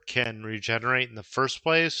Doctor can regenerate in the first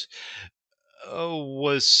place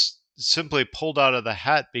was simply pulled out of the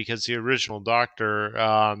hat because the original Doctor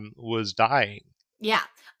was dying. Yeah,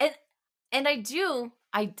 and I do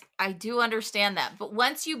understand that, but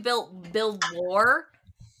once you build lore,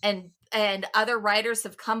 and other writers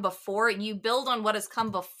have come before, and you build on what has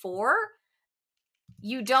come before,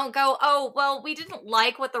 you don't go, oh well, we didn't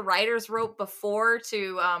like what the writers wrote before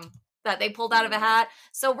to that they pulled out of a hat,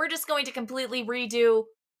 so we're just going to completely redo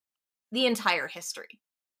the entire history.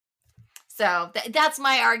 So that's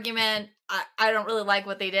my argument. I don't really like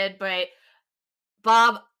what they did, but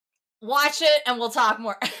Bob, watch it and we'll talk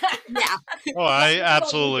more. Yeah. Oh, I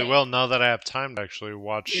absolutely will now that I have time to actually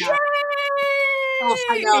watch. Yeah. Oh,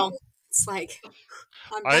 I know. It's like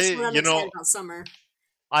that's what I'm excited about summer.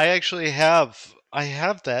 I actually have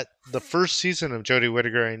that the first season of Jodie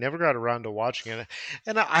Whittaker. I never got around to watching it,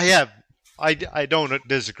 and I don't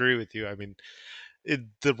disagree with you. I mean,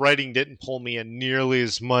 the writing didn't pull me in nearly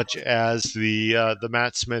as much as the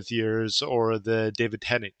Matt Smith years or the David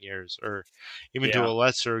Tennant years, or even to a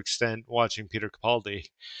lesser extent watching Peter Capaldi.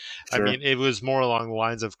 Sure. I mean, it was more along the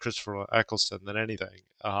lines of Christopher Eccleston than anything.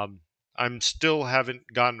 I'm still haven't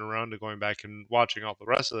gotten around to going back and watching all the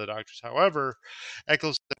rest of the Doctors. However,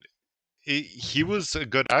 Eccleston, he was a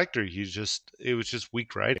good actor. It was just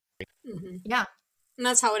weak writing. Mm-hmm. Yeah. And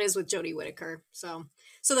that's how it is with Jodie Whittaker. So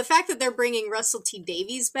the fact that they're bringing Russell T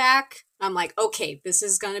Davies back, I'm like, okay, this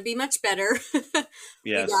is going to be much better.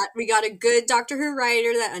 Yes. We got a good Doctor Who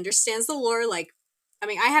writer that understands the lore. Like, I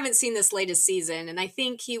mean, I haven't seen this latest season, and I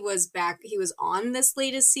think he was back. He was on this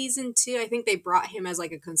latest season too. I think they brought him as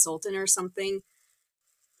like a consultant or something.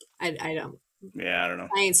 I don't. Yeah, I don't know.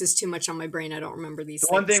 Science is too much on my brain. I don't remember these.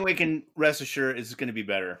 One thing we can rest assured is it's going to be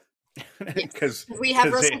better. Because we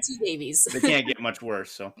have Russell T Davies. They can't get much worse.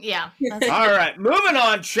 So yeah. All right, moving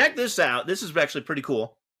on. Check this out. This is actually pretty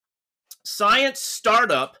cool. Science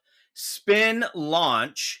startup Spin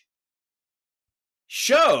Launch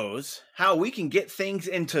shows how we can get things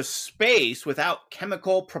into space without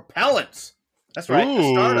chemical propellants. That's right.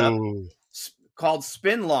 The startup called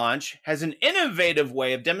Spin Launch has an innovative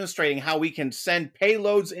way of demonstrating how we can send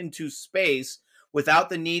payloads into space without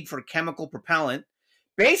the need for chemical propellant.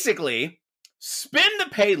 Basically, spin the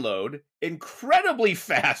payload incredibly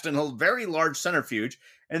fast in a very large centrifuge,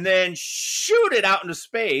 and then shoot it out into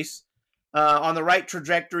space on the right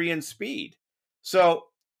trajectory and speed. So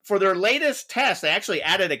for their latest test, they actually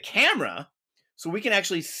added a camera so we can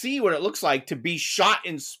actually see what it looks like to be shot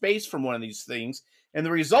in space from one of these things. And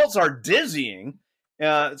the results are dizzying.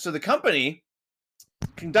 So the company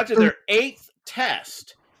conducted their 8th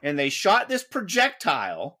test, and they shot this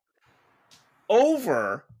projectile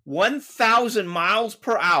over 1,000 miles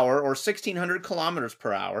per hour or 1,600 kilometers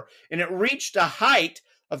per hour, and it reached a height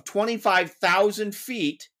of 25,000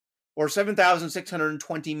 feet or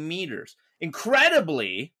 7,620 meters.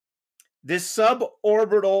 Incredibly, this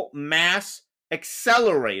suborbital mass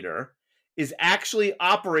accelerator is actually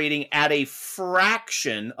operating at a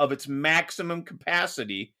fraction of its maximum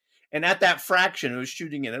capacity, and at that fraction, it was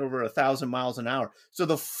shooting at over 1,000 miles an hour. So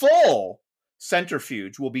the full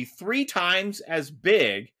centrifuge will be 3 times as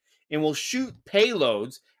big and will shoot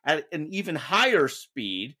payloads at an even higher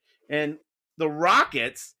speed. And the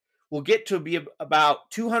rockets will get to be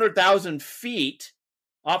about 200,000 feet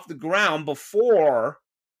off the ground before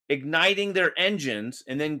igniting their engines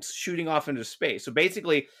and then shooting off into space. So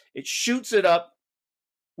basically, it shoots it up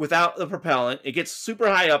without the propellant. It gets super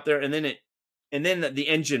high up there, and then the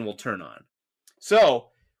engine will turn on. So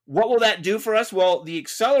what will that do for us? Well, the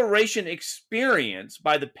acceleration experience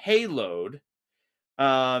by the payload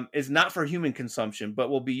is not for human consumption, but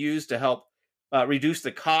will be used to help reduce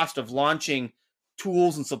the cost of launching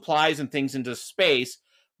tools and supplies and things into space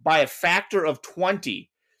by a factor of 20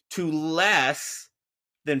 to less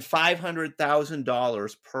than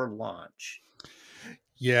 $500,000 per launch.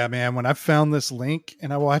 Yeah, man. When I found this link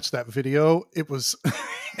and I watched that video, it was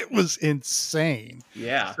it was insane.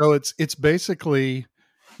 Yeah. So it's basically,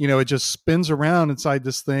 it just spins around inside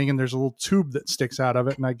this thing, and there's a little tube that sticks out of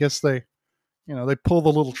it, and I guess they pull the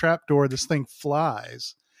little trap door, this thing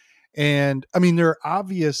flies. And I mean, there are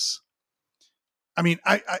obvious. I mean,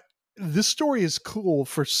 this story is cool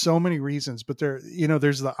for so many reasons, but there's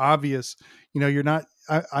the obvious. You're not.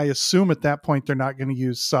 I assume at that point they're not going to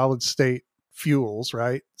use solid state fuels,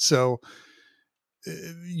 right? So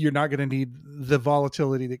you're not going to need the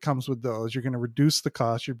volatility that comes with those. You're going to reduce the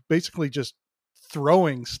cost. You're basically just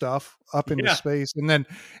throwing stuff up into space, and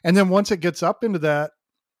then once it gets up into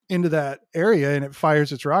that area and it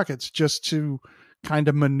fires its rockets, just to kind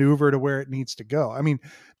of maneuver to where it needs to go. I mean,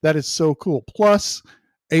 that is so cool. Plus,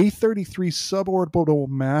 A33 suborbital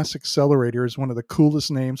mass accelerator is one of the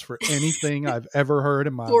coolest names for anything I've ever heard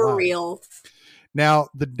in my life. For real. Now,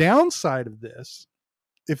 the downside of this,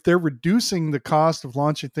 if they're reducing the cost of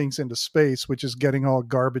launching things into space, which is getting all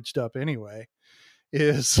garbaged up anyway,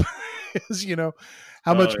 is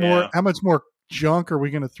how much more junk are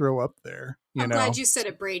we going to throw up there? I'm glad you said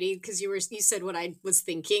it, Brady, because you said what I was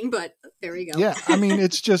thinking, but there we go. Yeah, I mean,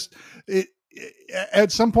 it's just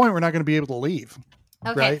at some point we're not going to be able to leave,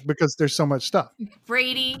 right? Because there's so much stuff.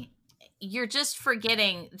 Brady, you're just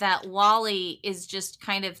forgetting that Wally is just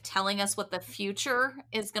kind of telling us what the future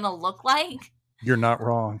is going to look like. You're not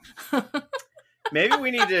wrong. Maybe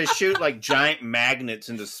we need to shoot like giant magnets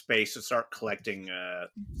into space to start collecting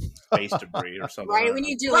space debris or something. Right? We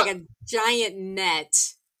need to do like a giant net.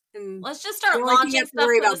 And let's just start the only thing launching you have to stuff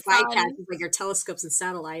worry to about the sun. bycatch is like your telescopes and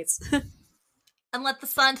satellites. And let the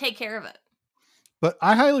sun take care of it. But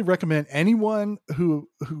I highly recommend anyone who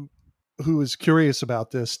is curious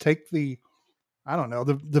about this, take the, I don't know,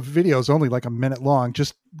 the video is only like a minute long.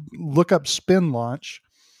 Just look up spin launch.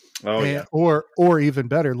 Oh, yeah. Or even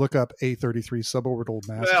better, look up A33 suborbital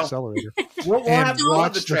mass accelerator. We'll and have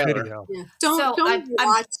watch the the trailer. video. Yeah. Don't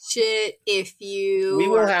watch it if you We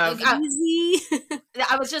will are have- easy.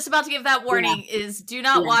 I was just about to give that warning: is do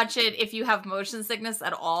not Yeah. watch it if you have motion sickness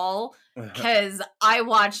at all, because I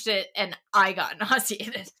watched it and I got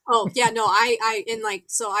nauseated. Oh yeah, no,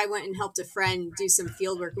 I went and helped a friend do some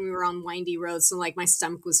field work when we were on windy roads, so like my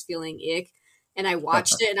stomach was feeling ick. And I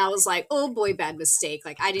watched it and I was like, oh boy, bad mistake.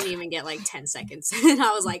 Like I didn't even get like 10 seconds. And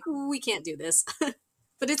I was like, ooh, we can't do this.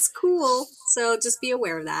 But it's cool. So just be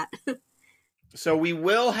aware of that. So we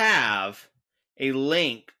will have a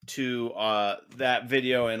link to that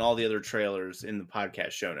video and all the other trailers in the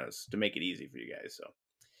podcast show notes to make it easy for you guys. So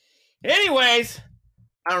anyways,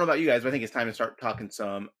 I don't know about you guys, but I think it's time to start talking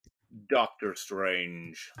some Doctor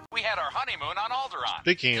Strange. We had our honeymoon on Alderaan.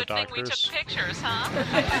 Speaking of Good thing we doctors. took pictures, huh?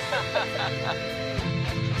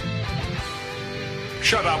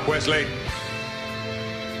 Shut up, Wesley.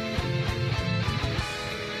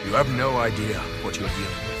 You have no idea what you're dealing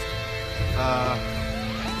with.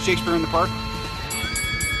 Shakespeare in the Park?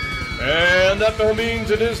 And that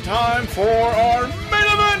means it is time for our main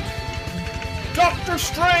event! Doctor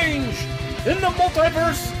Strange in the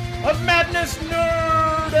Multiverse of Madness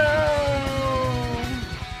Nerd Down!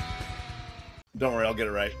 Don't worry, I'll get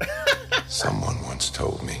it right. Someone once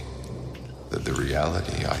told me that the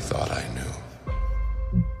reality I thought I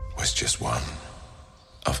knew was just one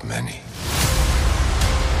of many.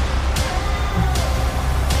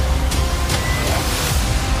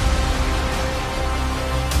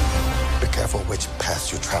 Be careful which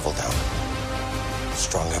path you travel down.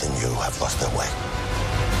 Stronger than you have lost their way.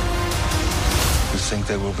 You think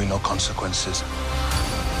there will be no consequences?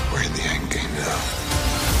 We're in the end game now.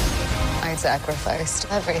 I sacrificed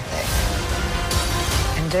everything.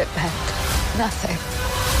 And it meant nothing.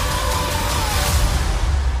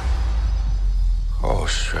 Oh,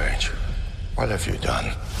 Strange. What have you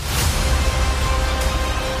done?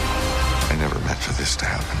 I never meant for this to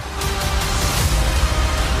happen.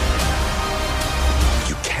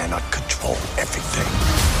 You cannot control everything.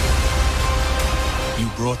 You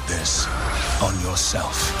brought this on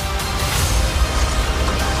yourself.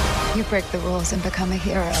 You break the rules and become a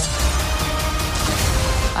hero.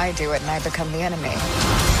 I do it and I become the enemy.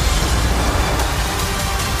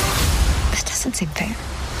 This doesn't seem fair.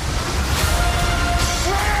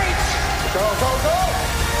 Go, go, go!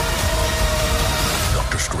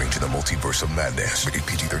 Doctor Strange in the Multiverse of Madness. Rated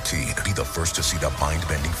PG-13. Be the first to see the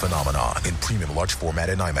mind-bending phenomenon in premium large format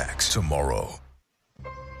and IMAX tomorrow.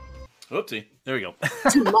 Oopsie. There we go.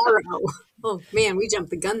 Tomorrow. Oh man, we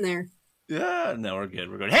jumped the gun there. Yeah, no, we're good.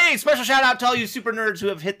 We're good. Hey, special shout out to all you super nerds who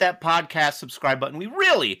have hit that podcast subscribe button. We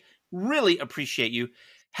really, really appreciate you.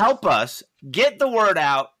 Help us get the word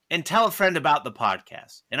out and tell a friend about the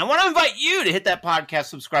podcast. And I want to invite you to hit that podcast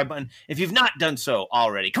subscribe button if you've not done so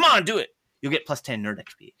already. Come on, do it. You'll get plus 10 Nerd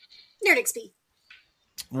XP. Nerd XP.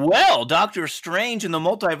 Well, Doctor Strange in the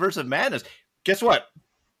Multiverse of Madness. Guess what?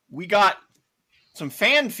 We got some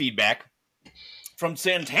fan feedback from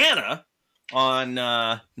Santana on,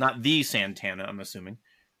 not the Santana, I'm assuming,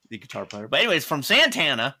 the guitar player. But anyways, from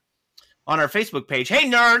Santana on our Facebook page. Hey,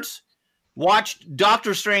 nerds! Watched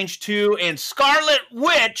Doctor Strange 2 and Scarlet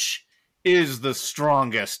Witch is the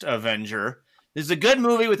strongest Avenger. This is a good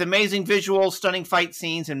movie with amazing visuals, stunning fight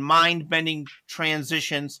scenes, and mind-bending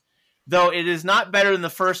transitions. Though it is not better than the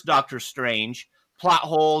first Doctor Strange, plot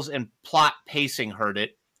holes and plot pacing hurt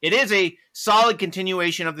it. It is a solid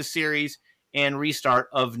continuation of the series and restart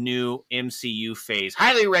of new MCU phase.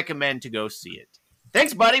 Highly recommend to go see it.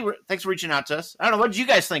 Thanks, buddy. Thanks for reaching out to us. I don't know. What did you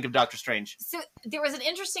guys think of Doctor Strange? So there was an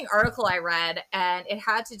interesting article I read, and it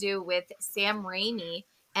had to do with Sam Raimi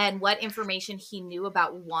and what information he knew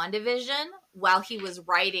about WandaVision while he was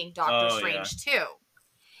writing Doctor Strange 2.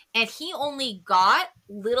 And he only got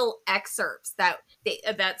little excerpts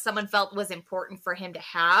that someone felt was important for him to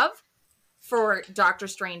have for Doctor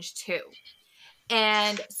Strange 2.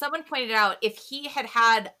 And someone pointed out if he had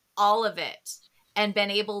had all of it and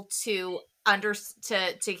been able to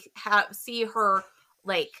see her,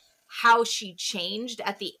 like, how she changed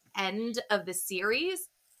at the end of the series,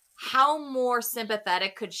 how more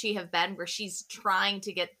sympathetic could she have been where she's trying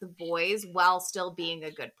to get the boys while still being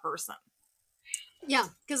a good person? Yeah,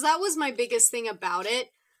 because that was my biggest thing about it.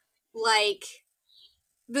 Like,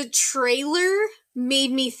 the trailer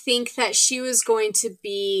made me think that she was going to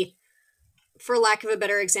be, for lack of a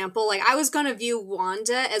better example, like, I was going to view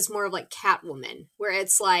Wanda as more of like Catwoman, where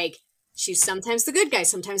it's like, she's sometimes the good guy,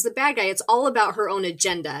 sometimes the bad guy. It's all about her own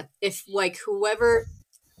agenda. If, like, whoever,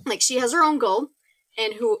 like, she has her own goal,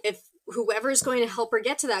 and if whoever is going to help her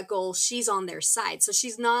get to that goal, she's on their side. So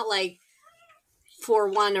she's not, like, for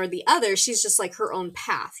one or the other. She's just, like, her own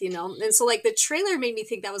path, you know? And so, like, the trailer made me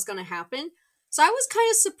think that was going to happen. So I was kind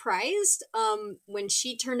of surprised when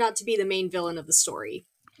she turned out to be the main villain of the story.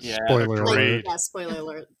 Yeah, spoiler alert. Yeah, spoiler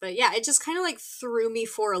alert. But yeah, it just kind of, like, threw me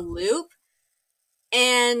for a loop.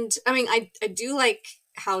 And, I mean, I do like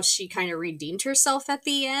how she kind of redeemed herself at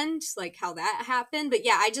the end, like how that happened. But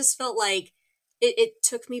yeah, I just felt like it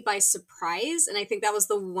took me by surprise. And I think that was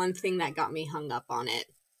the one thing that got me hung up on it.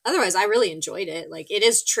 Otherwise, I really enjoyed it. Like, it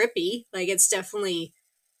is trippy. Like, it's definitely,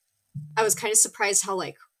 I was kind of surprised how,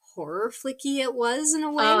 like, horror flicky it was in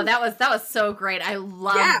a way. Oh, that was so great. I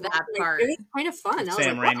loved that like, part. It was kind of fun. I was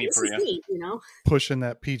Sam like, wow, Raimi this for is you. neat, you know? Pushing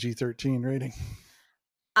that PG-13 rating.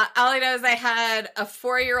 All I know is I had a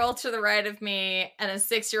 4-year-old to the right of me and a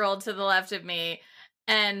 6-year-old to the left of me,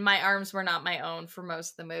 and my arms were not my own for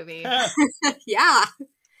most of the movie. Yeah.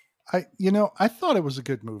 I thought it was a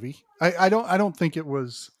good movie. I don't think it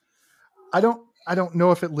was. I don't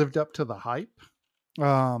know if it lived up to the hype.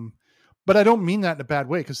 But I don't mean that in a bad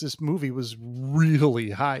way, because this movie was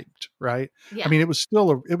really hyped, right? Yeah. I mean, it was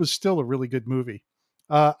still a really good movie.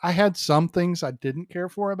 I had some things I didn't care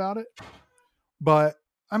for about it, but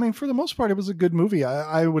I mean, for the most part, it was a good movie.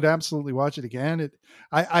 I would absolutely watch it again.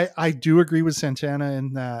 I do agree with Santana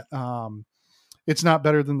in that it's not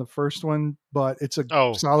better than the first one, but it's a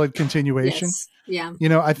solid continuation. Yes. Yeah. You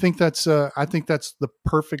know, I think that's the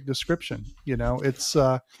perfect description. You know,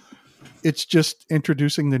 it's just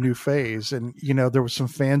introducing the new phase, and you know, there was some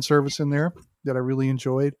fan service in there that I really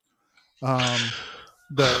enjoyed. I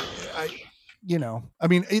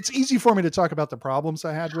mean, it's easy for me to talk about the problems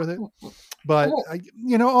I had with it, but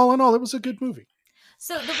all in all, it was a good movie.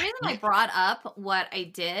 So the reason I brought up what I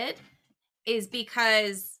did is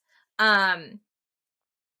because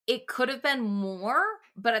it could have been more,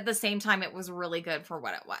 but at the same time, it was really good for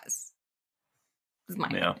what it was. Is my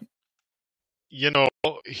opinion. You know,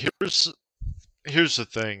 here's the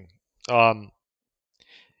thing.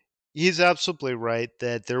 He's absolutely right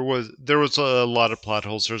that there was a lot of plot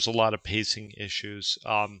holes. There's a lot of pacing issues.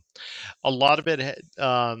 A lot of it,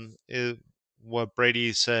 is what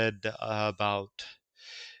Brady said about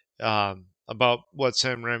what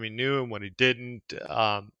Sam Raimi knew and what he didn't,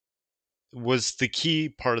 was the key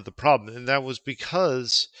part of the problem, and that was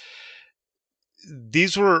because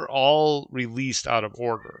these were all released out of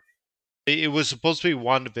order. It was supposed to be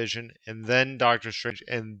WandaVision, and then Doctor Strange,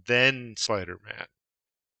 and then Spider-Man.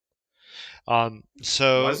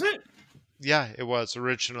 So was it? Yeah, it was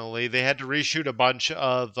originally. They had to reshoot a bunch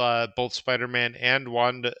of both Spider-Man and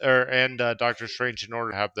Doctor Strange in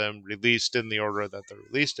order to have them released in the order that they're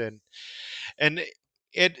released in, and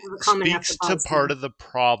it speaks to part of the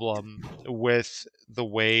problem with the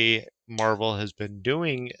way Marvel has been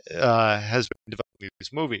developing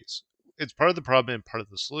these movies. It's part of the problem and part of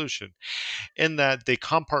the solution, in that they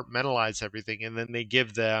compartmentalize everything and then they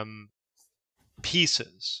give them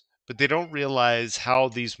pieces, but they don't realize how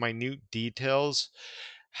these minute details,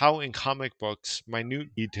 how in comic books,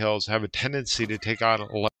 minute details have a tendency to take on a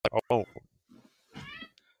life of their own.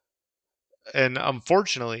 And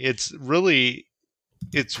unfortunately, it's really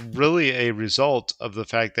a result of the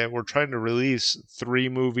fact that we're trying to release 3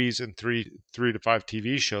 movies and 3 to 5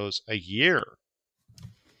 TV shows a year.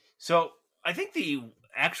 So I think the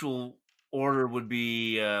actual order would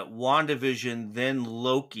be WandaVision, then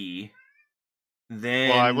Loki, then...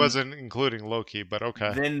 Well, I wasn't including Loki, but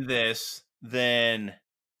okay. Then this, then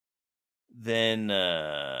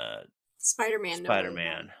Spider-Man.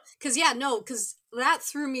 Spider-Man. Because that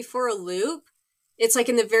threw me for a loop. It's like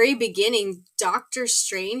in the very beginning, Doctor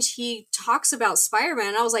Strange, he talks about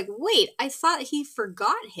Spider-Man. I was like, wait, I thought he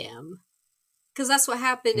forgot him. Because that's what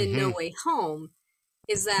happened in No Way Home.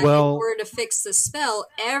 Is that in order to fix the spell,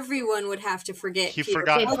 everyone would have to forget He Peter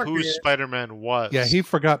forgot Parker. who Spider-Man was. Yeah, he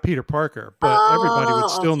forgot Peter Parker, but everybody would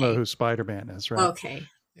still know who Spider-Man is, right? Okay.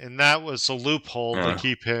 And that was a loophole to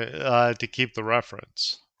keep the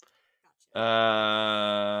reference.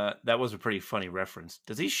 That was a pretty funny reference.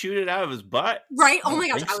 Does he shoot it out of his butt? Right? Oh my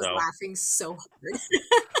gosh, think I was so. laughing so hard.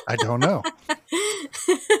 I don't know.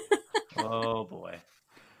 Oh boy.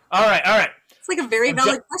 All right. It's like a very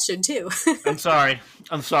valid question too. I'm sorry.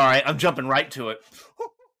 I'm jumping right to it.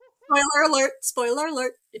 Spoiler alert! Spoiler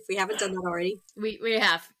alert! If we haven't done that already, we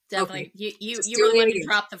have definitely. Okay. You Just were do the it one who again.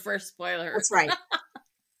 dropped the first spoiler. That's right.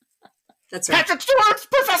 That's right. Patrick Stewart's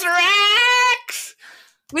Professor X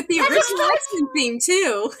With the original X-Men theme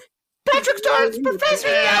too. Patrick Stewart's Professor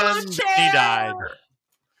And X. he died.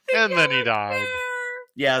 And then he died.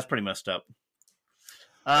 Yeah, that's pretty messed up.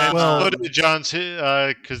 And well- so did John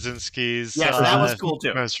Krasinski's. Yes, that was cool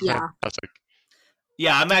too. Mr. Yeah. Fantastic.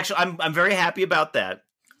 Yeah, I'm very happy about that.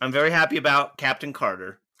 I'm very happy about Captain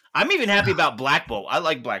Carter. I'm even happy about Black Bolt. I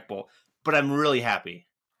like Black Bolt, but I'm really happy.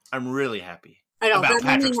 I'm really happy. I know about that made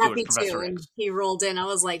Patrick me happy Stewart's too. Professor And X. he rolled in. I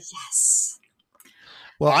was like, yes.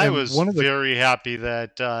 Well, I and was one of the very happy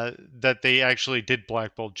that that they actually did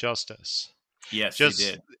Black Bolt justice. Yes, Just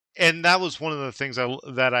he did. and that was one of the things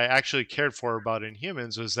that I actually cared for about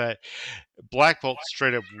Inhumans was that Black Bolt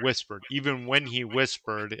straight up whispered. Even when he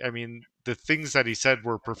whispered, I mean, the things that he said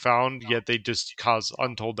were profound, yet they just caused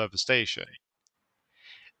untold devastation.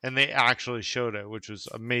 And they actually showed it, which was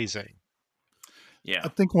amazing. Yeah. I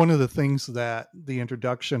think one of the things that the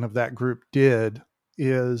introduction of that group did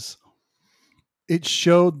is it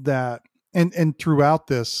showed that, and throughout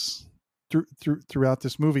this, throughout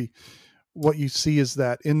this movie, what you see is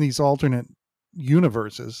that in these alternate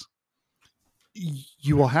universes,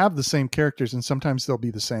 you will have the same characters, and sometimes they'll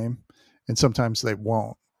be the same, and sometimes they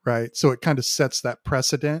won't. Right, so it kind of sets that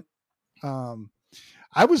precedent.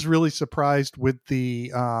 I was really surprised with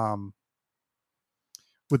the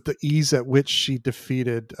ease at which she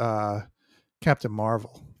defeated Captain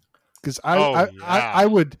Marvel, because I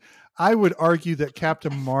would argue that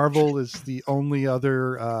Captain Marvel is the only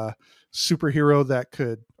other superhero that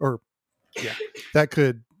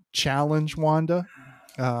could challenge Wanda.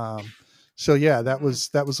 So yeah, that was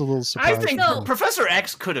a little I surprising. think Professor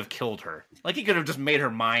X could have killed her. Like he could have just made her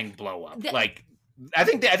mind blow up. Like I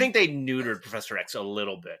think they neutered Professor X a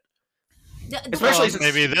little bit. Especially since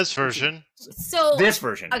maybe this version. So this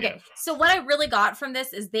version. Okay. Yeah. So what I really got from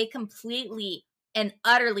this is they completely and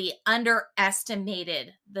utterly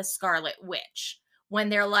underestimated the Scarlet Witch. When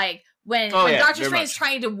they're like, when Doctor Strange's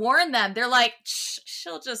trying to warn them, they're like,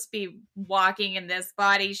 she'll just be walking in this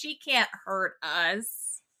body. She can't hurt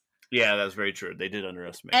us. Yeah, that's very true. They did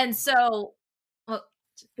underestimate. And so, well,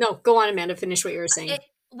 no, go on, Amanda. Finish what you were saying.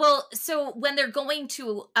 So when they're going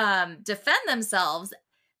to defend themselves,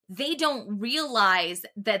 they don't realize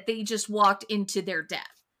that they just walked into their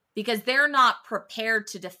death because they're not prepared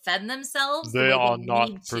to defend themselves. They are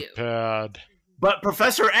not prepared. But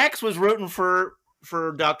Professor X was rooting for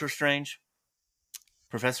Doctor Strange.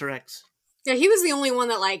 Professor X. Yeah, he was the only one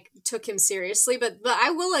that like took him seriously. But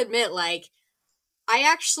I will admit, like, I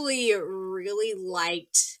actually really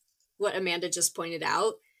liked what Amanda just pointed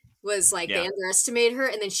out. Was like they underestimate her,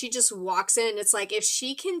 and then she just walks in. And it's like if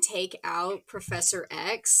she can take out Professor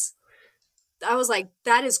X, I was like,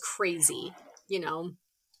 that is crazy, you know.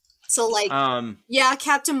 So like, yeah,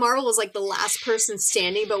 Captain Marvel was like the last person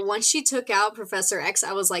standing, but once she took out Professor X,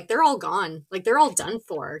 I was like, they're all gone, like they're all done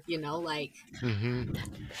for, you know. Like,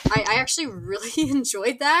 I actually really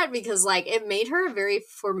enjoyed that because like it made her a very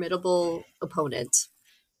formidable opponent.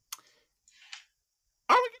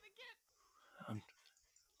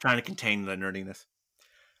 Trying to contain the nerdiness.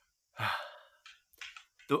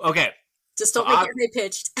 Okay. Just don't make it high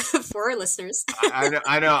pitched for our listeners.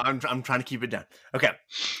 I know. I'm trying to keep it down. Okay.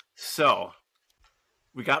 So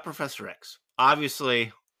we got Professor X.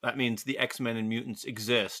 Obviously, that means the X-Men and mutants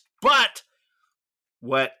exist. But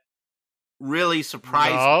what really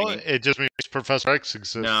surprised me... it just means Professor X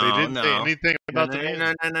exists. They didn't say anything about the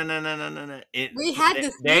mutants. No. We had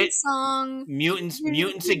the theme song.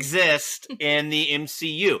 Mutants exist in the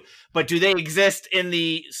MCU, but do they exist in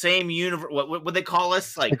the same universe? What would they call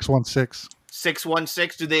us? Like 616.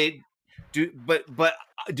 616. But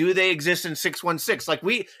do they exist in 616? Like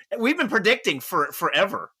we've been predicting for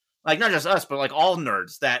forever. Like not just us, but like all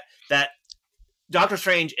nerds that Doctor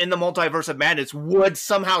Strange in the Multiverse of Madness would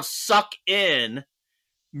somehow suck in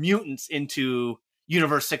mutants into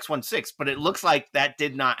Universe 616, but it looks like that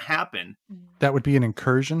did not happen. That would be an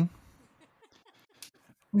incursion.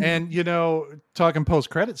 And, you know, talking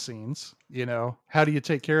post-credit scenes, you know, how do you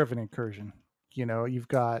take care of an incursion? You know, you've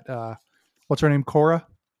got, what's her name? Cora?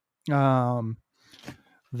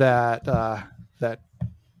 That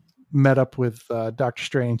met up with Doctor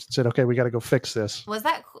Strange and said, okay, we got to go fix this. Was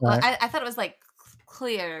that, I thought it was like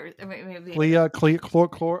Clea.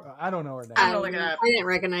 Chlor. I don't know her name. I didn't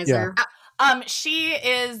recognize her. She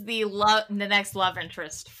is the next love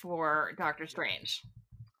interest for Doctor Strange.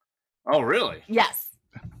 Oh, really? Yes.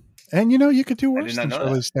 And you could do I worse did not than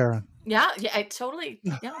know Charlize Theron. Yeah, I totally.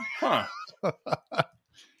 Yeah. Huh.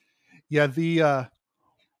 Yeah,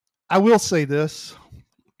 I will say this,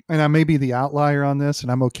 and I may be the outlier on this,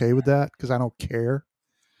 and I'm okay with that because I don't care.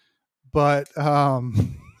 But I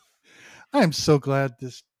am so glad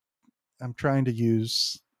I'm trying to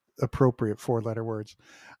use appropriate 4-letter words.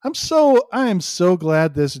 I am so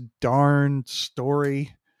glad this darn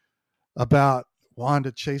story about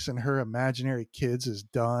Wanda chasing her imaginary kids is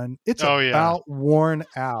done. It's about worn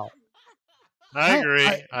out. I agree.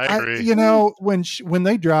 I agree. When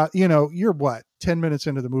they drop, you're what, 10 minutes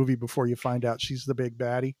into the movie before you find out she's the big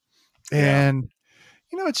baddie. And,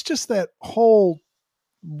 it's just that whole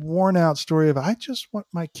worn out story of, I just want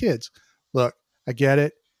my kids. Look, I get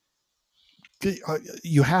it.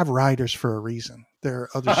 You have writers for a reason. There are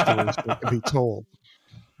other stories that can be told.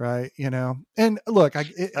 Right. And look, at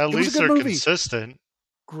least they're consistent.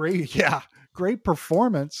 Great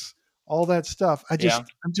performance, all that stuff.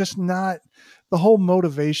 I'm just not, the whole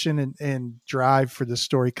motivation and drive for this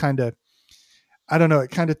story kind of, I don't know,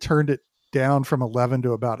 it kind of turned it down from 11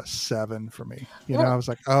 to about a 7 for me. I was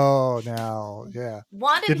like, oh, now, yeah.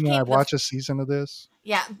 Didn't I watch a season of this?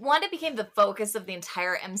 Yeah, Wanda became the focus of the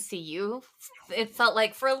entire MCU. It felt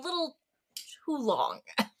like for a little too long.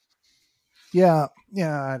 Yeah,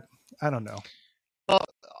 I don't know. Well,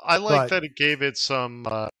 I like that it gave it some.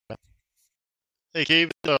 It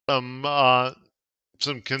gave it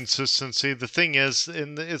some consistency. The thing is,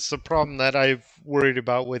 and it's the problem that I've worried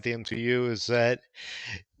about with the MCU, is that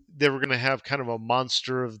they were going to have kind of a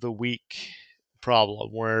monster of the week problem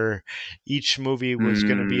where each movie was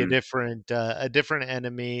going to be a different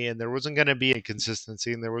enemy, and there wasn't going to be a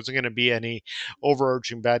consistency, and there wasn't going to be any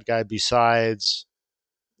overarching bad guy besides.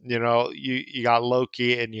 You got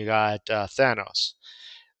Loki and you got Thanos.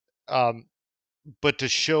 But to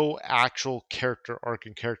show actual character arc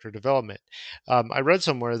and character development. I read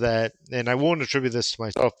somewhere that, and I won't attribute this to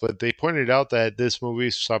myself, but they pointed out that this movie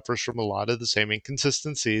suffers from a lot of the same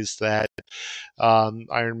inconsistencies that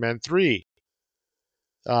Iron Man 3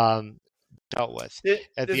 dealt with.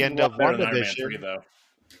 At the end of WandaVision.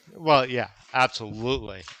 Well, yeah,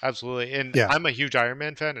 absolutely. And I'm a huge Iron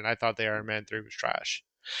Man fan, and I thought the Iron Man 3 was trash.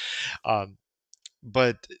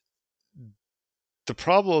 But the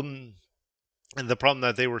problem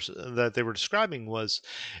that they were describing was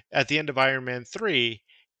at the end of Iron Man 3,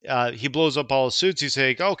 he blows up all his suits. He's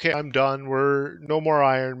like, okay, I'm done. We're no more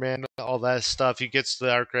Iron Man, all that stuff. He gets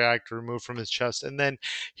the arc reactor removed from his chest. And then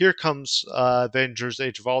here comes Avengers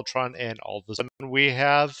Age of Ultron, and all of a sudden we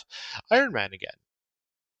have Iron Man again.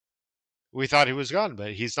 We thought he was gone,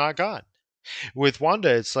 but he's not gone. With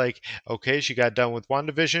Wanda, it's like, okay, she got done with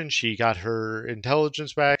WandaVision. She got her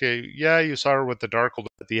intelligence back. Yeah, you saw her with the Darkhold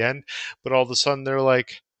at the end, but all of a sudden they're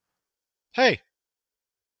like, hey,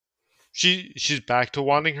 she's back to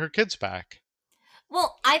wanting her kids back.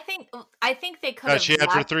 Well, I think they could have she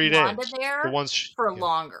had for 3 Wanda days. there for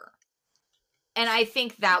longer, and I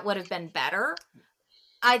think that would have been better.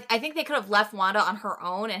 I think they could have left Wanda on her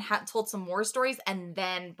own and told some more stories, and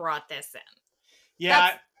then brought this in.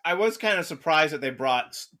 Yeah. I was kind of surprised that they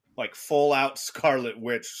brought like full out Scarlet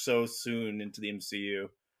Witch so soon into the MCU.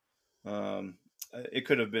 It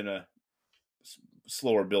could have been a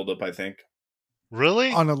slower buildup, I think.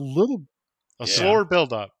 Really? On a slower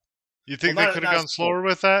buildup. You think they could have gone slower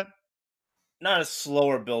with that? Not a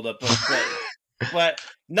slower buildup, but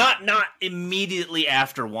not immediately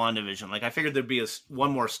after WandaVision. Like I figured there'd be one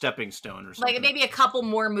more stepping stone or something. Like maybe a couple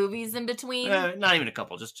more movies in between. Not even a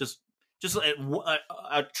couple. Just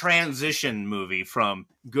a transition movie from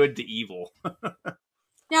good to evil.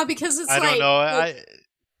 Yeah, because it's I like... don't know.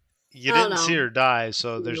 You didn't see her die,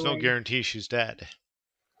 so there's no guarantee she's dead.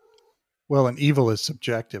 Well, and evil is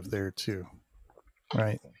subjective there, too.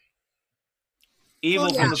 Right?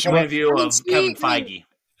 Evil from the point of view of Kevin Feige.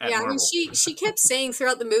 She kept saying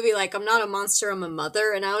throughout the movie, like, I'm not a monster, I'm a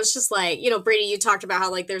mother. And I was just like, Brady, you talked about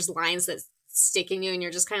how, like, there's lines that stick in you and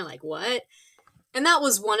you're just kind of like, what? And that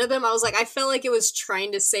was one of them. I was like, I felt like it was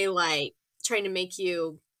trying to say, like, trying to make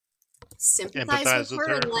you sympathize with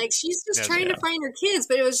her. And, like, she's just trying to find her kids.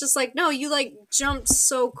 But it was just like, no, you, like, jumped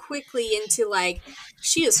so quickly into, like,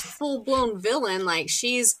 she is full-blown villain. Like,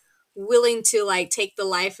 she's willing to, like, take the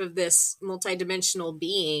life of this multidimensional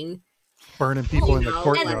being. Burning people in the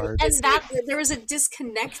courtyard. And there was a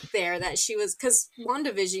disconnect there that she was... Because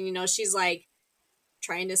WandaVision, she's, like,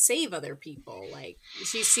 trying to save other people. Like,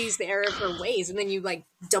 she sees the error of her ways, and then you like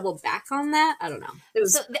double back on that. I don't know. It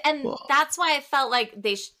was that's why I felt like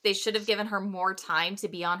they should have given her more time to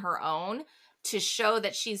be on her own, to show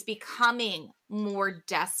that she's becoming more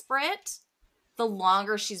desperate the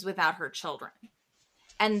longer she's without her children.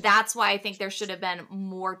 And that's why I think there should have been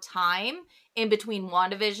more time in between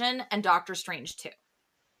WandaVision and Doctor Strange 2.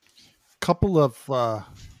 Couple of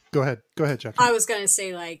go ahead, Jackie. I was gonna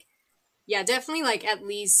say, like, yeah, definitely, like, at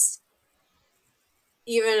least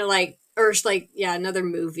even like, or like, yeah, another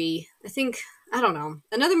movie. I think, I don't know,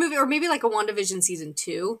 another movie, or maybe like a WandaVision season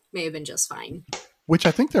 2 may have been just fine. Which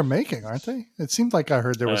I think they're making, aren't they? It seemed like I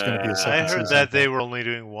heard there was going to be a second I heard season. that they were only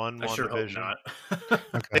doing one I sure hope WandaVision. not.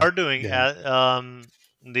 Okay. They are doing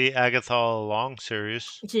the Agatha All Along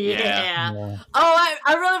series. Yeah. Oh,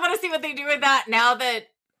 I really want to see what they do with that now that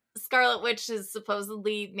Scarlet Witch is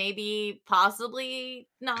supposedly, maybe, possibly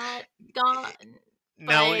not gone.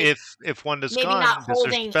 Now, but if Wanda's maybe gone, not does her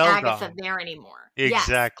holding spell Agatha gone? there anymore.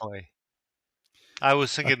 Exactly. I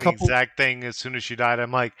was thinking the exact thing as soon as she died.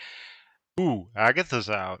 I'm like, ooh, Agatha's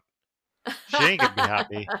out. She ain't gonna be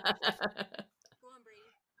happy.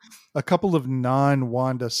 A couple of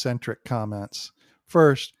non-Wanda centric comments.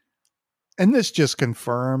 First, and this just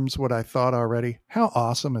confirms what I thought already. How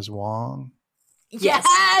awesome is Wong? Yes.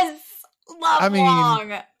 Love Wong.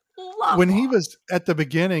 Love when Wong. he was at the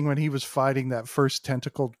beginning, when he was fighting that first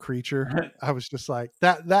tentacled creature, I was just like,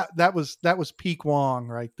 that was peak Wong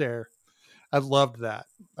right there. I loved that.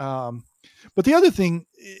 But the other thing,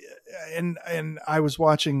 and I was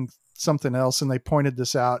watching something else, and they pointed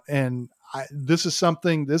this out, and this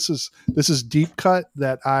is deep cut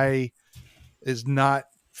that is not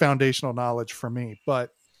foundational knowledge for me,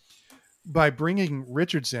 but by bringing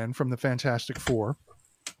Richards in from the Fantastic Four,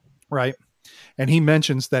 right? And he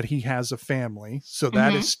mentions that he has a family, so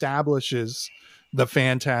that establishes the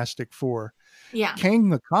Fantastic Four. Yeah. Kang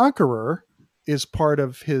the Conqueror is part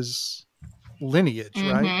of his lineage,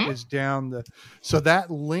 right? Is down so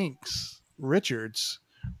that links Richards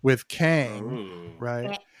with Kang,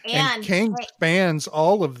 right? And Kang spans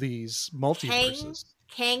all of these multiverses.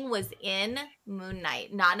 Kang was in Moon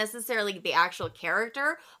Knight, not necessarily the actual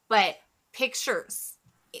character, but pictures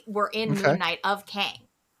were in Moon Knight of Kang.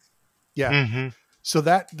 Yeah. So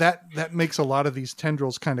that makes a lot of these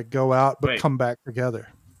tendrils kind of go out but come back together.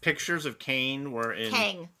 Pictures of Kang were in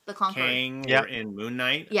Kang the Conqueror. Kang were in Moon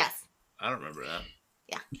Knight. Yes. I don't remember that.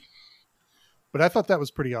 Yeah. But I thought that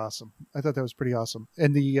was pretty awesome.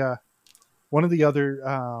 And the one of the other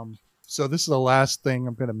so this is the last thing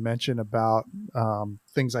I'm going to mention about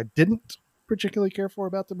things I didn't particularly care for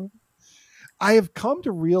about the movie. I have come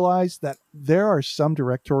to realize that there are some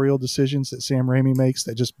directorial decisions that Sam Raimi makes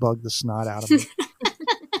that just bug the snot out of me.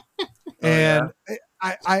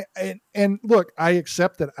 And look, I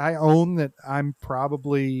accept that. I own that I'm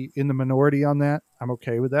probably in the minority on that. I'm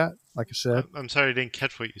okay with that. Like I said, I'm sorry I didn't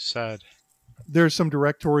catch what you said. There's some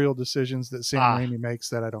directorial decisions that Sam Raimi makes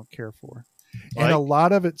that I don't care for. And a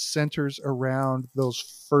lot of it centers around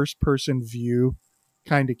those first-person view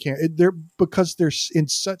kind of because they're in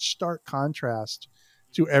such stark contrast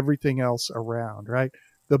to everything else around, right?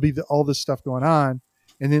 There'll be all this stuff going on,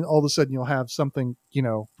 and then all of a sudden you'll have something,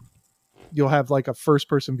 you'll have like a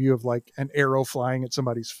first-person view of like an arrow flying at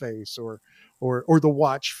somebody's face, or the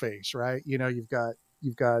Watch face, right? You've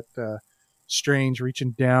got Strange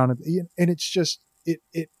reaching down, and it's just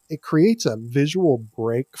it creates a visual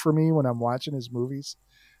break for me when I'm watching his movies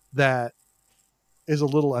that is a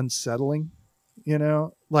little unsettling,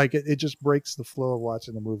 like it just breaks the flow of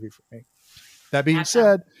watching the movie for me. That being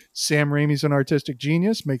said, Sam Raimi's an artistic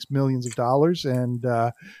genius, makes millions of dollars, and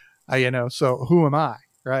so who am I,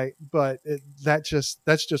 right? But that's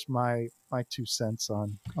just my 2 cents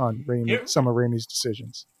on Raimi, some of Raimi's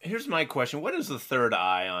decisions. Here's my question: what does the third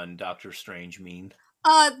eye on Doctor Strange mean?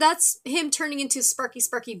 That's him turning into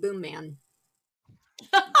Sparky Boom Man.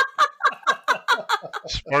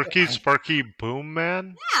 Sparky Boom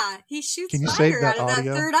Man? Yeah, he shoots Can you fire save that out of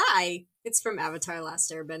audio? that third eye. It's from Avatar: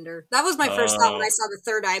 Last Airbender. That was my first thought when I saw the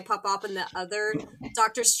third eye pop up in the other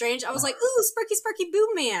Doctor Strange. I was like, ooh, Sparky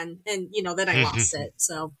Boom Man. And, then I lost it.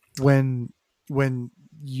 So When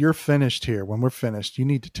you're finished here, when we're finished, you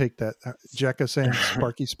need to take that Jekka saying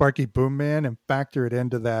Sparky Boom Man and factor it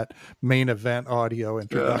into that main event audio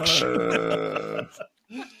introduction.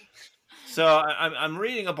 So I'm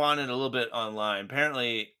reading up on it a little bit online.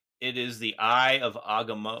 Apparently, it is the eye of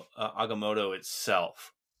Agamotto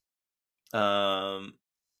itself. The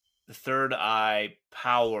third eye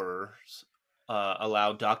powers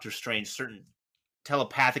allow Doctor Strange certain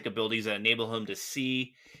telepathic abilities that enable him to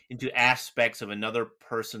see into aspects of another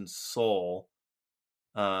person's soul.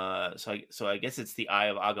 So I guess it's the eye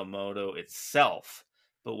of Agamotto itself.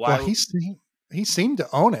 But why? Well, he seemed to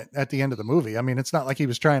own it at the end of the movie. I mean, it's not like he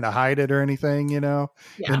was trying to hide it or anything, in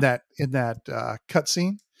that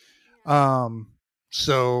cutscene.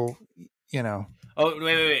 So. Oh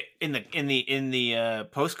wait! In the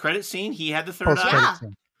post credit scene, he had the third Post-credit eye.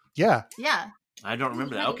 scene. Yeah. Yeah. I don't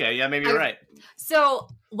remember that. Okay, yeah, maybe you're right. So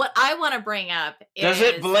what I want to bring up is... Does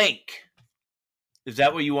it blink? Is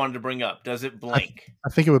that what you wanted to bring up? Does it blink? I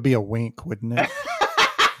think it would be a wink, wouldn't it?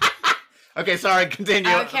 Okay, sorry,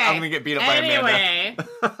 continue. Okay. I'm going to get beat up by Amanda.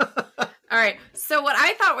 All right. So what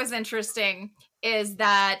I thought was interesting is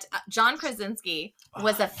that John Krasinski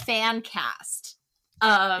was a fan cast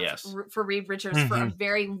for Reed Richards for a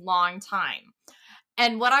very long time.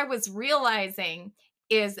 And what I was realizing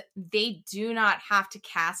is they do not have to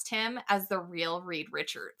cast him as the real Reed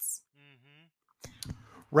Richards.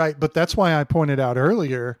 Right, but that's why I pointed out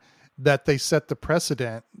earlier that they set the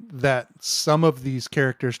precedent that some of these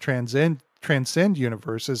characters transcend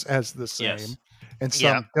universes as the same, and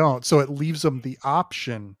some don't. So it leaves them the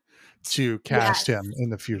option to cast him in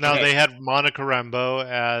the future. Now they had Monica Rambeau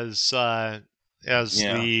as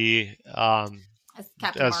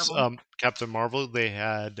Captain Marvel. They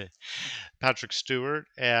had Patrick Stewart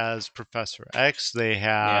as Professor X. They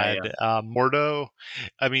had Mordo.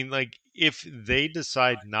 I mean, like, if they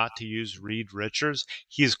decide not to use Reed Richards,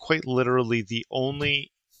 he is quite literally the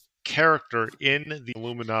only character in the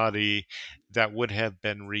Illuminati that would have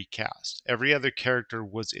been recast. Every other character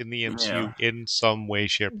was in the MCU in some way,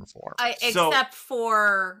 shape, or form. Except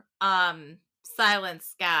for Silent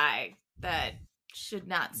Sky that should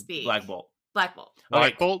not speak. Black Bolt. Black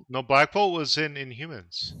Bolt? No, Black Bolt was in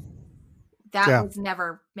Inhumans. That was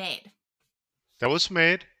never made. That was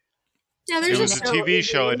made. Yeah, it was a TV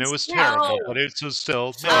show, and it was terrible, but it was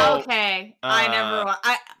still. Okay, I never.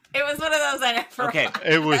 It was one of those I never. Okay,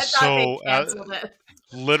 it was so.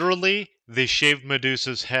 Literally, they shaved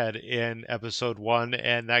Medusa's head in episode 1,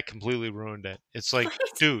 and that completely ruined it. It's like,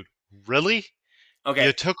 dude, really? Okay,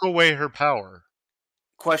 you took away her power.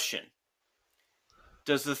 Question: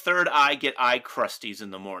 does the third eye get eye crusties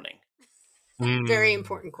in the morning? Very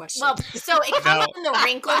important question. Well, so it comes up in the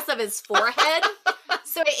wrinkles of his forehead.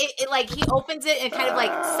 So it like he opens it and it kind of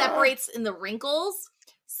like separates in the wrinkles.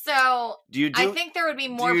 So I think there would be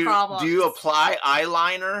more problems. Do you apply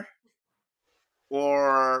eyeliner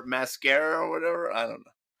or mascara or whatever? I don't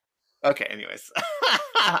know. Okay, anyways.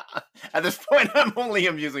 At this point, I'm only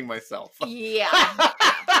amusing myself. Yeah.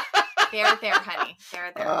 There, honey.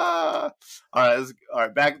 There. All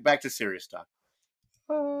right. Back to serious talk.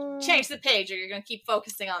 Change the page, or you're going to keep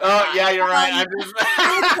focusing on. Oh yeah, you're right. I have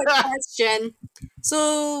a quick question.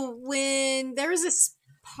 So when there was this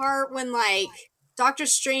part when like Doctor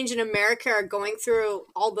Strange and America are going through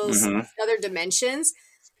all those other dimensions,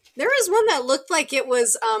 there was one that looked like it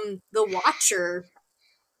was the Watcher,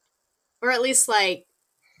 or at least like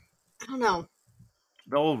I don't know.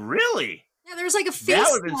 Oh really? Yeah, there was like a face. That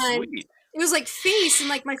would have been sweet. It was like face, and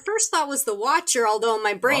like my first thought was the Watcher, although in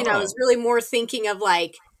my brain I was really more thinking of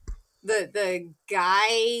like the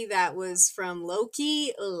guy that was from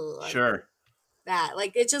Loki. Ugh, sure. That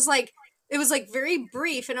like it just like it was like very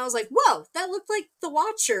brief, and I was like, whoa, that looked like the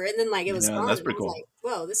Watcher, and then like it was gone. That's pretty cool. Like,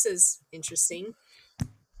 whoa, this is interesting.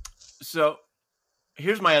 So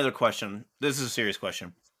here's my other question. This is a serious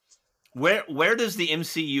question. Where does the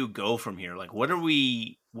MCU go from here? Like what are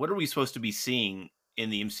we supposed to be seeing in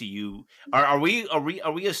the MCU? Are we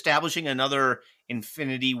establishing another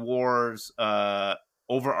Infinity Wars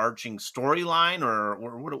overarching storyline,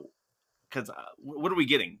 or what? Because what are we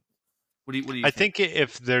getting? What do you think? I think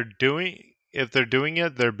if they're doing it,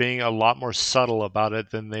 they're being a lot more subtle about it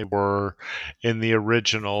than they were in the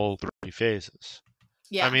original 3 phases.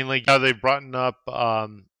 Yeah, I mean, like how they brought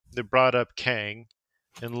up Kang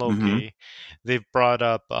and Loki. They've brought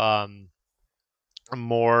up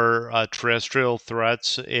more terrestrial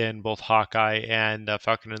threats in both Hawkeye and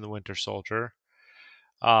Falcon and the Winter Soldier.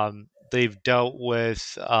 They've dealt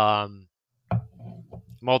with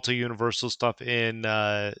multi-universal stuff in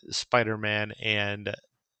Spider-Man and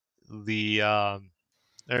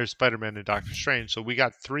Spider-Man and Doctor Strange. So we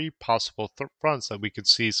got 3 possible fronts that we could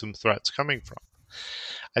see some threats coming from.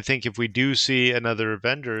 I think if we do see another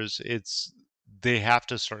Avengers, they have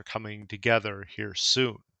to start coming together here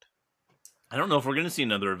soon. I don't know if we're going to see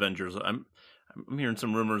another Avengers. I'm hearing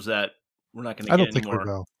some rumors that we're not going to I get don't think any more.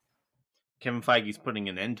 we will. Kevin Feige's putting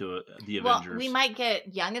an end to the well, Avengers. We might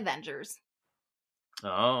get Young Avengers.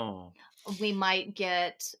 Oh. We might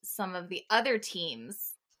get some of the other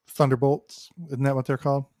teams. Thunderbolts, isn't that what they're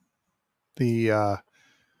called? The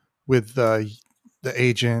with the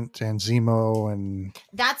Agent and Zemo and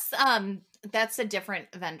that's a different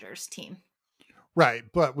Avengers team. Right,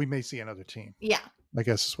 but we may see another team. Yeah. I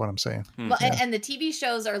guess is what I'm saying. Well, and the TV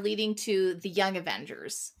shows are leading to the Young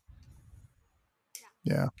Avengers.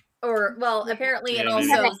 Yeah. Or, well, apparently it also... We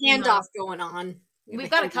have a handoff going on. We've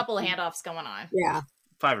got a couple of handoffs going on. Yeah.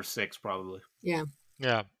 5 or 6 probably. Yeah.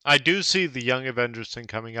 Yeah, I do see the Young Avengers thing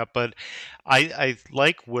coming up, but I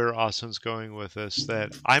like where Austin's going with this.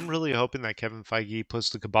 That I'm really hoping that Kevin Feige puts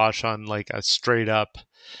the kibosh on like a straight up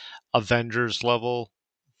Avengers level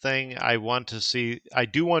thing. I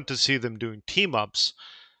do want to see them doing team ups,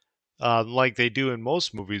 like they do in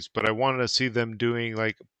most movies, but I want to see them doing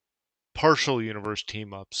like partial universe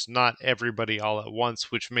team ups, not everybody all at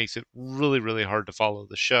once, which makes it really, really hard to follow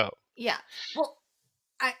the show. Yeah. Well,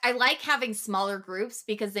 I like having smaller groups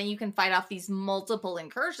because then you can fight off these multiple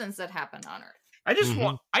incursions that happen on Earth. I just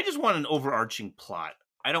want an overarching plot.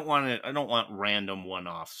 I don't want random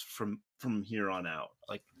one-offs from here on out.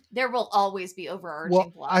 Like there will always be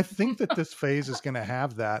overarching plots. I think that this phase is going to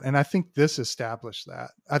have that, and I think this established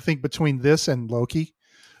that. I think between this and Loki,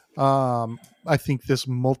 I think this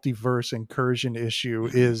multiverse incursion issue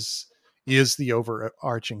is the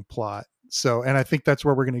overarching plot. So, and I think that's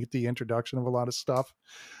where we're going to get the introduction of a lot of stuff.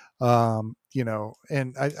 And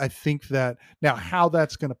I think that now how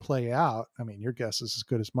that's going to play out, I mean, your guess is as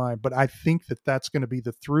good as mine, but I think that that's going to be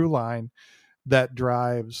the through line that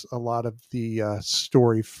drives a lot of the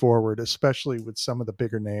story forward, especially with some of the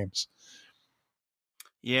bigger names.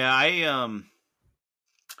 Yeah, I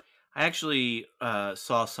actually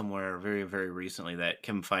saw somewhere very, very recently that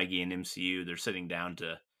Kevin Feige and MCU, they're sitting down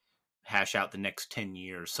to hash out the next 10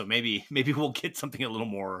 years. So maybe we'll get something a little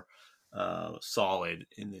more solid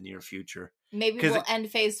in the near future. Maybe we'll end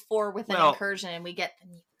phase 4 with an incursion and we get the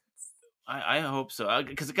mutants. I hope so.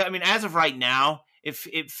 Because I mean, as of right now, it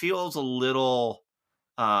feels a little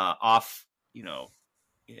off,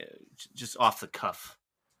 just off the cuff.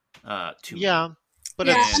 To me. But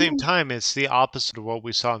at the same time, it's the opposite of what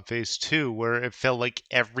we saw in Phase 2, where it felt like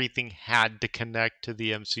everything had to connect to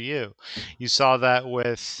the MCU. You saw that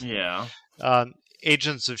with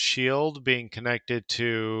Agents of S.H.I.E.L.D. being connected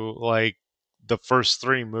to, like, the first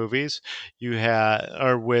 3 movies. You had,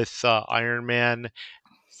 or with Iron Man,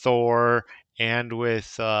 Thor, and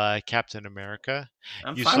with Captain America.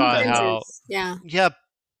 You saw how... Yeah,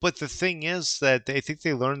 but the thing is that I think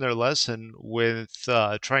they learned their lesson with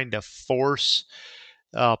trying to force...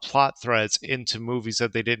 plot threads into movies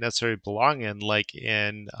that they didn't necessarily belong in, like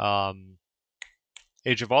in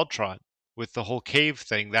Age of Ultron with the whole cave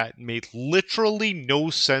thing that made literally no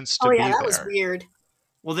sense to be there. That was weird.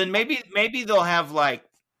 Well, then maybe they'll have like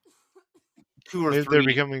 2 or 3. They're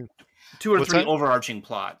becoming 2 or 3 overarching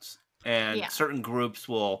plots, and certain groups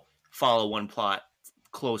will follow one plot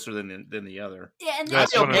closer than the other. Yeah, and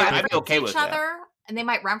I'd be okay with that. And they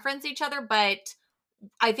might reference each other, but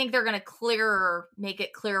I think they're going to make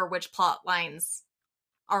it clearer which plot lines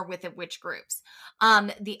are within which groups.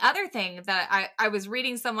 The other thing that I was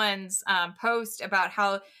reading someone's post about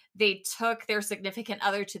how they took their significant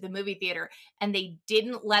other to the movie theater and they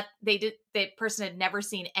that person had never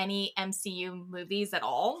seen any MCU movies at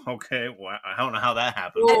all. Okay. Well, I don't know how that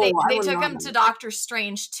happened. And they took him to Doctor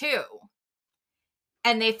Strange too.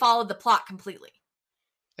 And they followed the plot completely.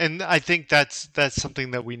 And I think that's something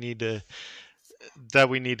that we need to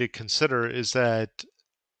consider, is that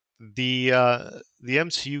the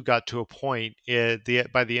MCU got to a point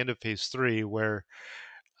by the end of Phase 3 where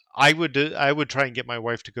I would try and get my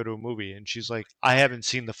wife to go to a movie, and she's like, I haven't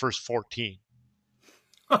seen the first 14.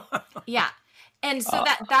 Yeah. And so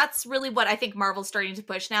that's really what I think Marvel's starting to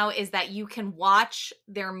push now, is that you can watch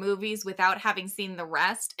their movies without having seen the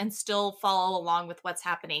rest and still follow along with what's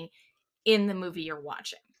happening in the movie you're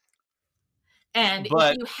watching. And if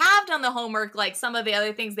you have done the homework, like some of the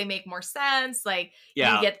other things, they make more sense. Like you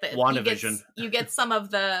get WandaVision. You get some of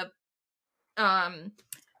the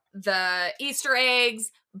Easter eggs,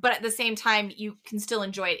 but at the same time, you can still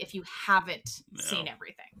enjoy it if you haven't seen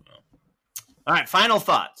everything. All right, final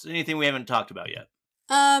thoughts. Anything we haven't talked about yet?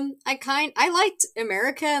 I liked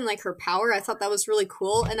America and like her power. I thought that was really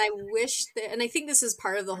cool, and I wish that, and I think this is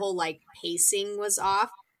part of the whole like pacing was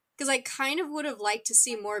off. Because I kind of would have liked to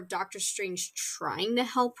see more of Doctor Strange trying to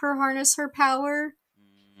help her harness her power.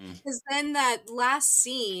 Because then that last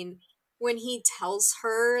scene, when he tells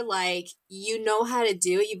her, like, you know how to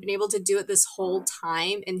do it, you've been able to do it this whole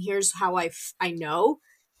time, and here's how I know.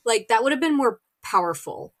 Like, that would have been more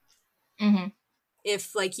powerful. Mm-hmm.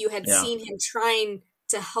 If, like, you had seen him trying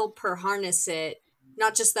to help her harness it.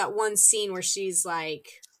 Not just that one scene where she's,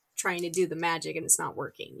 like, trying to do the magic and it's not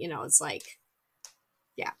working. You know, it's like...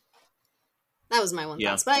 That was my one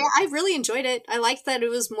thoughts. But I really enjoyed it. I liked that it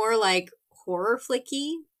was more like horror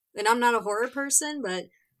flicky. And I'm not a horror person, but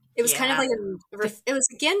It was kind of like it was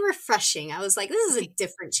again refreshing. I was like, this is a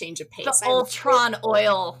different change of pace. The Ultron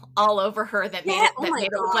oil all over her that made it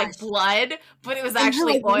look like blood, but it was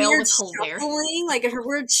actually her, like, oil. weird Was hilarious. Shuffling, like her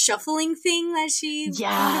weird shuffling thing that she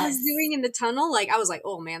was doing in the tunnel. Like I was like,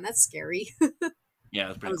 oh man, that's scary. Yeah, it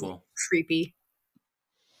was pretty cool. Creepy.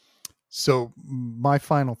 So my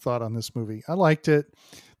final thought on this movie, I liked it.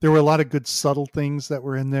 There were a lot of good subtle things that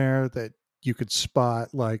were in there that you could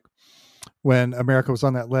spot, like when America was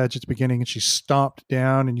on that ledge at the beginning and she stomped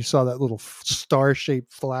down and you saw that little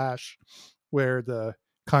star-shaped flash where the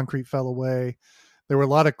concrete fell away. There were a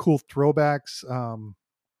lot of cool throwbacks.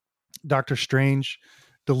 Doctor Strange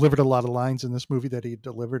delivered a lot of lines in this movie that he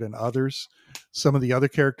delivered in others. Some of the other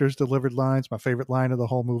characters delivered lines. My favorite line of the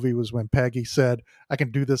whole movie was when Peggy said, "I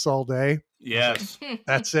can do this all day." Yes.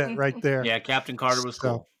 That's it right there. Yeah, Captain Carter was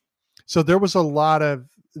cool. So there was a lot of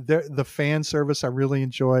the fan service I really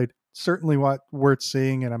enjoyed. Certainly worth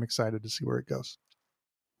seeing, and I'm excited to see where it goes.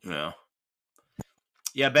 Yeah.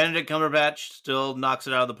 Yeah, Benedict Cumberbatch still knocks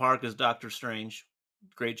it out of the park as Doctor Strange.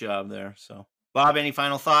 Great job there. So, Bob, any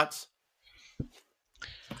final thoughts?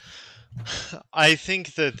 I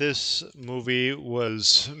think that this movie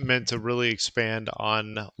was meant to really expand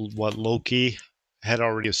on what Loki had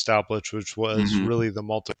already established, which was really the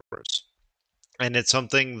multiverse. And it's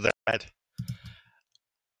something that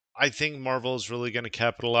I think Marvel is really going to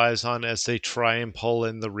capitalize on as they try and pull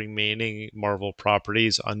in the remaining Marvel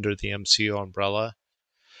properties under the MCU umbrella.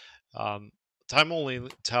 Time will only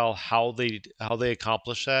tell how they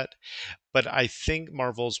accomplish that, but I think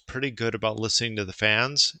Marvel's pretty good about listening to the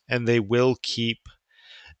fans, and they will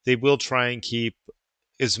try and keep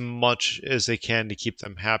as much as they can to keep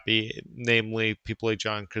them happy, namely people like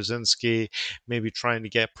John Krasinski, maybe trying to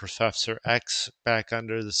get Professor X back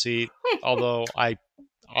under the seat, although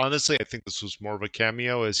honestly, I think this was more of a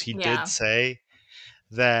cameo, as he did say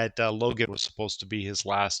that Logan was supposed to be his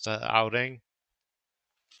last outing.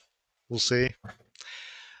 We'll see.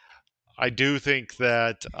 I do think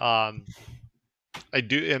that and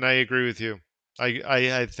I agree with you.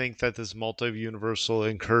 I think that this multi-universal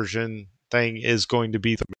incursion thing is going to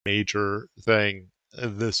be the major thing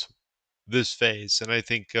in this phase, and I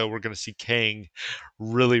think we're going to see Kang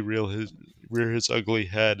really rear his ugly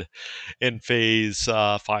head in phase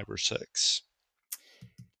 5 or 6.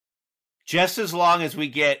 Just as long as we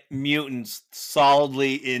get mutants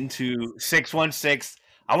solidly into 616,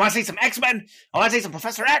 I want to see some X-Men. I want to see some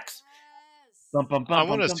Professor X. I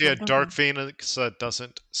want to see a Dark Phoenix that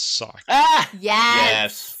doesn't suck. Ah,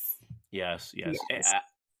 yes.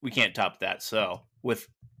 We can't top that. So with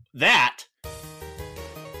that,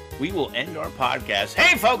 we will end our podcast.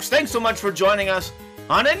 Hey, folks, thanks so much for joining us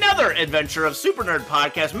on another adventure of Super Nerd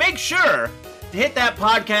Podcast. Make sure to hit that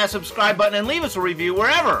podcast subscribe button and leave us a review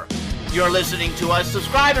wherever you're listening to us.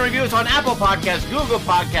 Subscribe and review us on Apple Podcasts, Google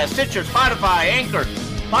Podcasts, Stitcher, Spotify, Anchor,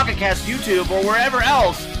 Pocket Cast, YouTube, or wherever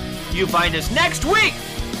else you find us. Next week,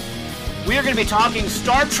 we are going to be talking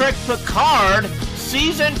Star Trek Picard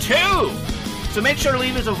Season 2. So make sure to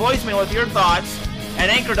leave us a voicemail with your thoughts at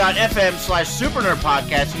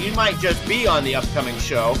anchor.fm/supernerdpodcast. You might just be on the upcoming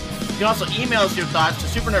show. You can also email us your thoughts to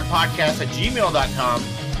supernerdpodcast@gmail.com. You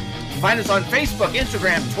can find us on Facebook,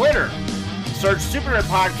 Instagram, Twitter. Search Super Nerd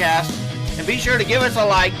Podcast. And be sure to give us a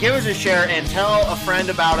like, give us a share, and tell a friend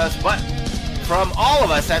about us. But from all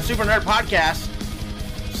of us at Super Nerd Podcast,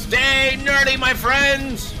 stay nerdy, my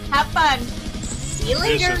friends. Have fun. See you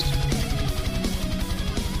later.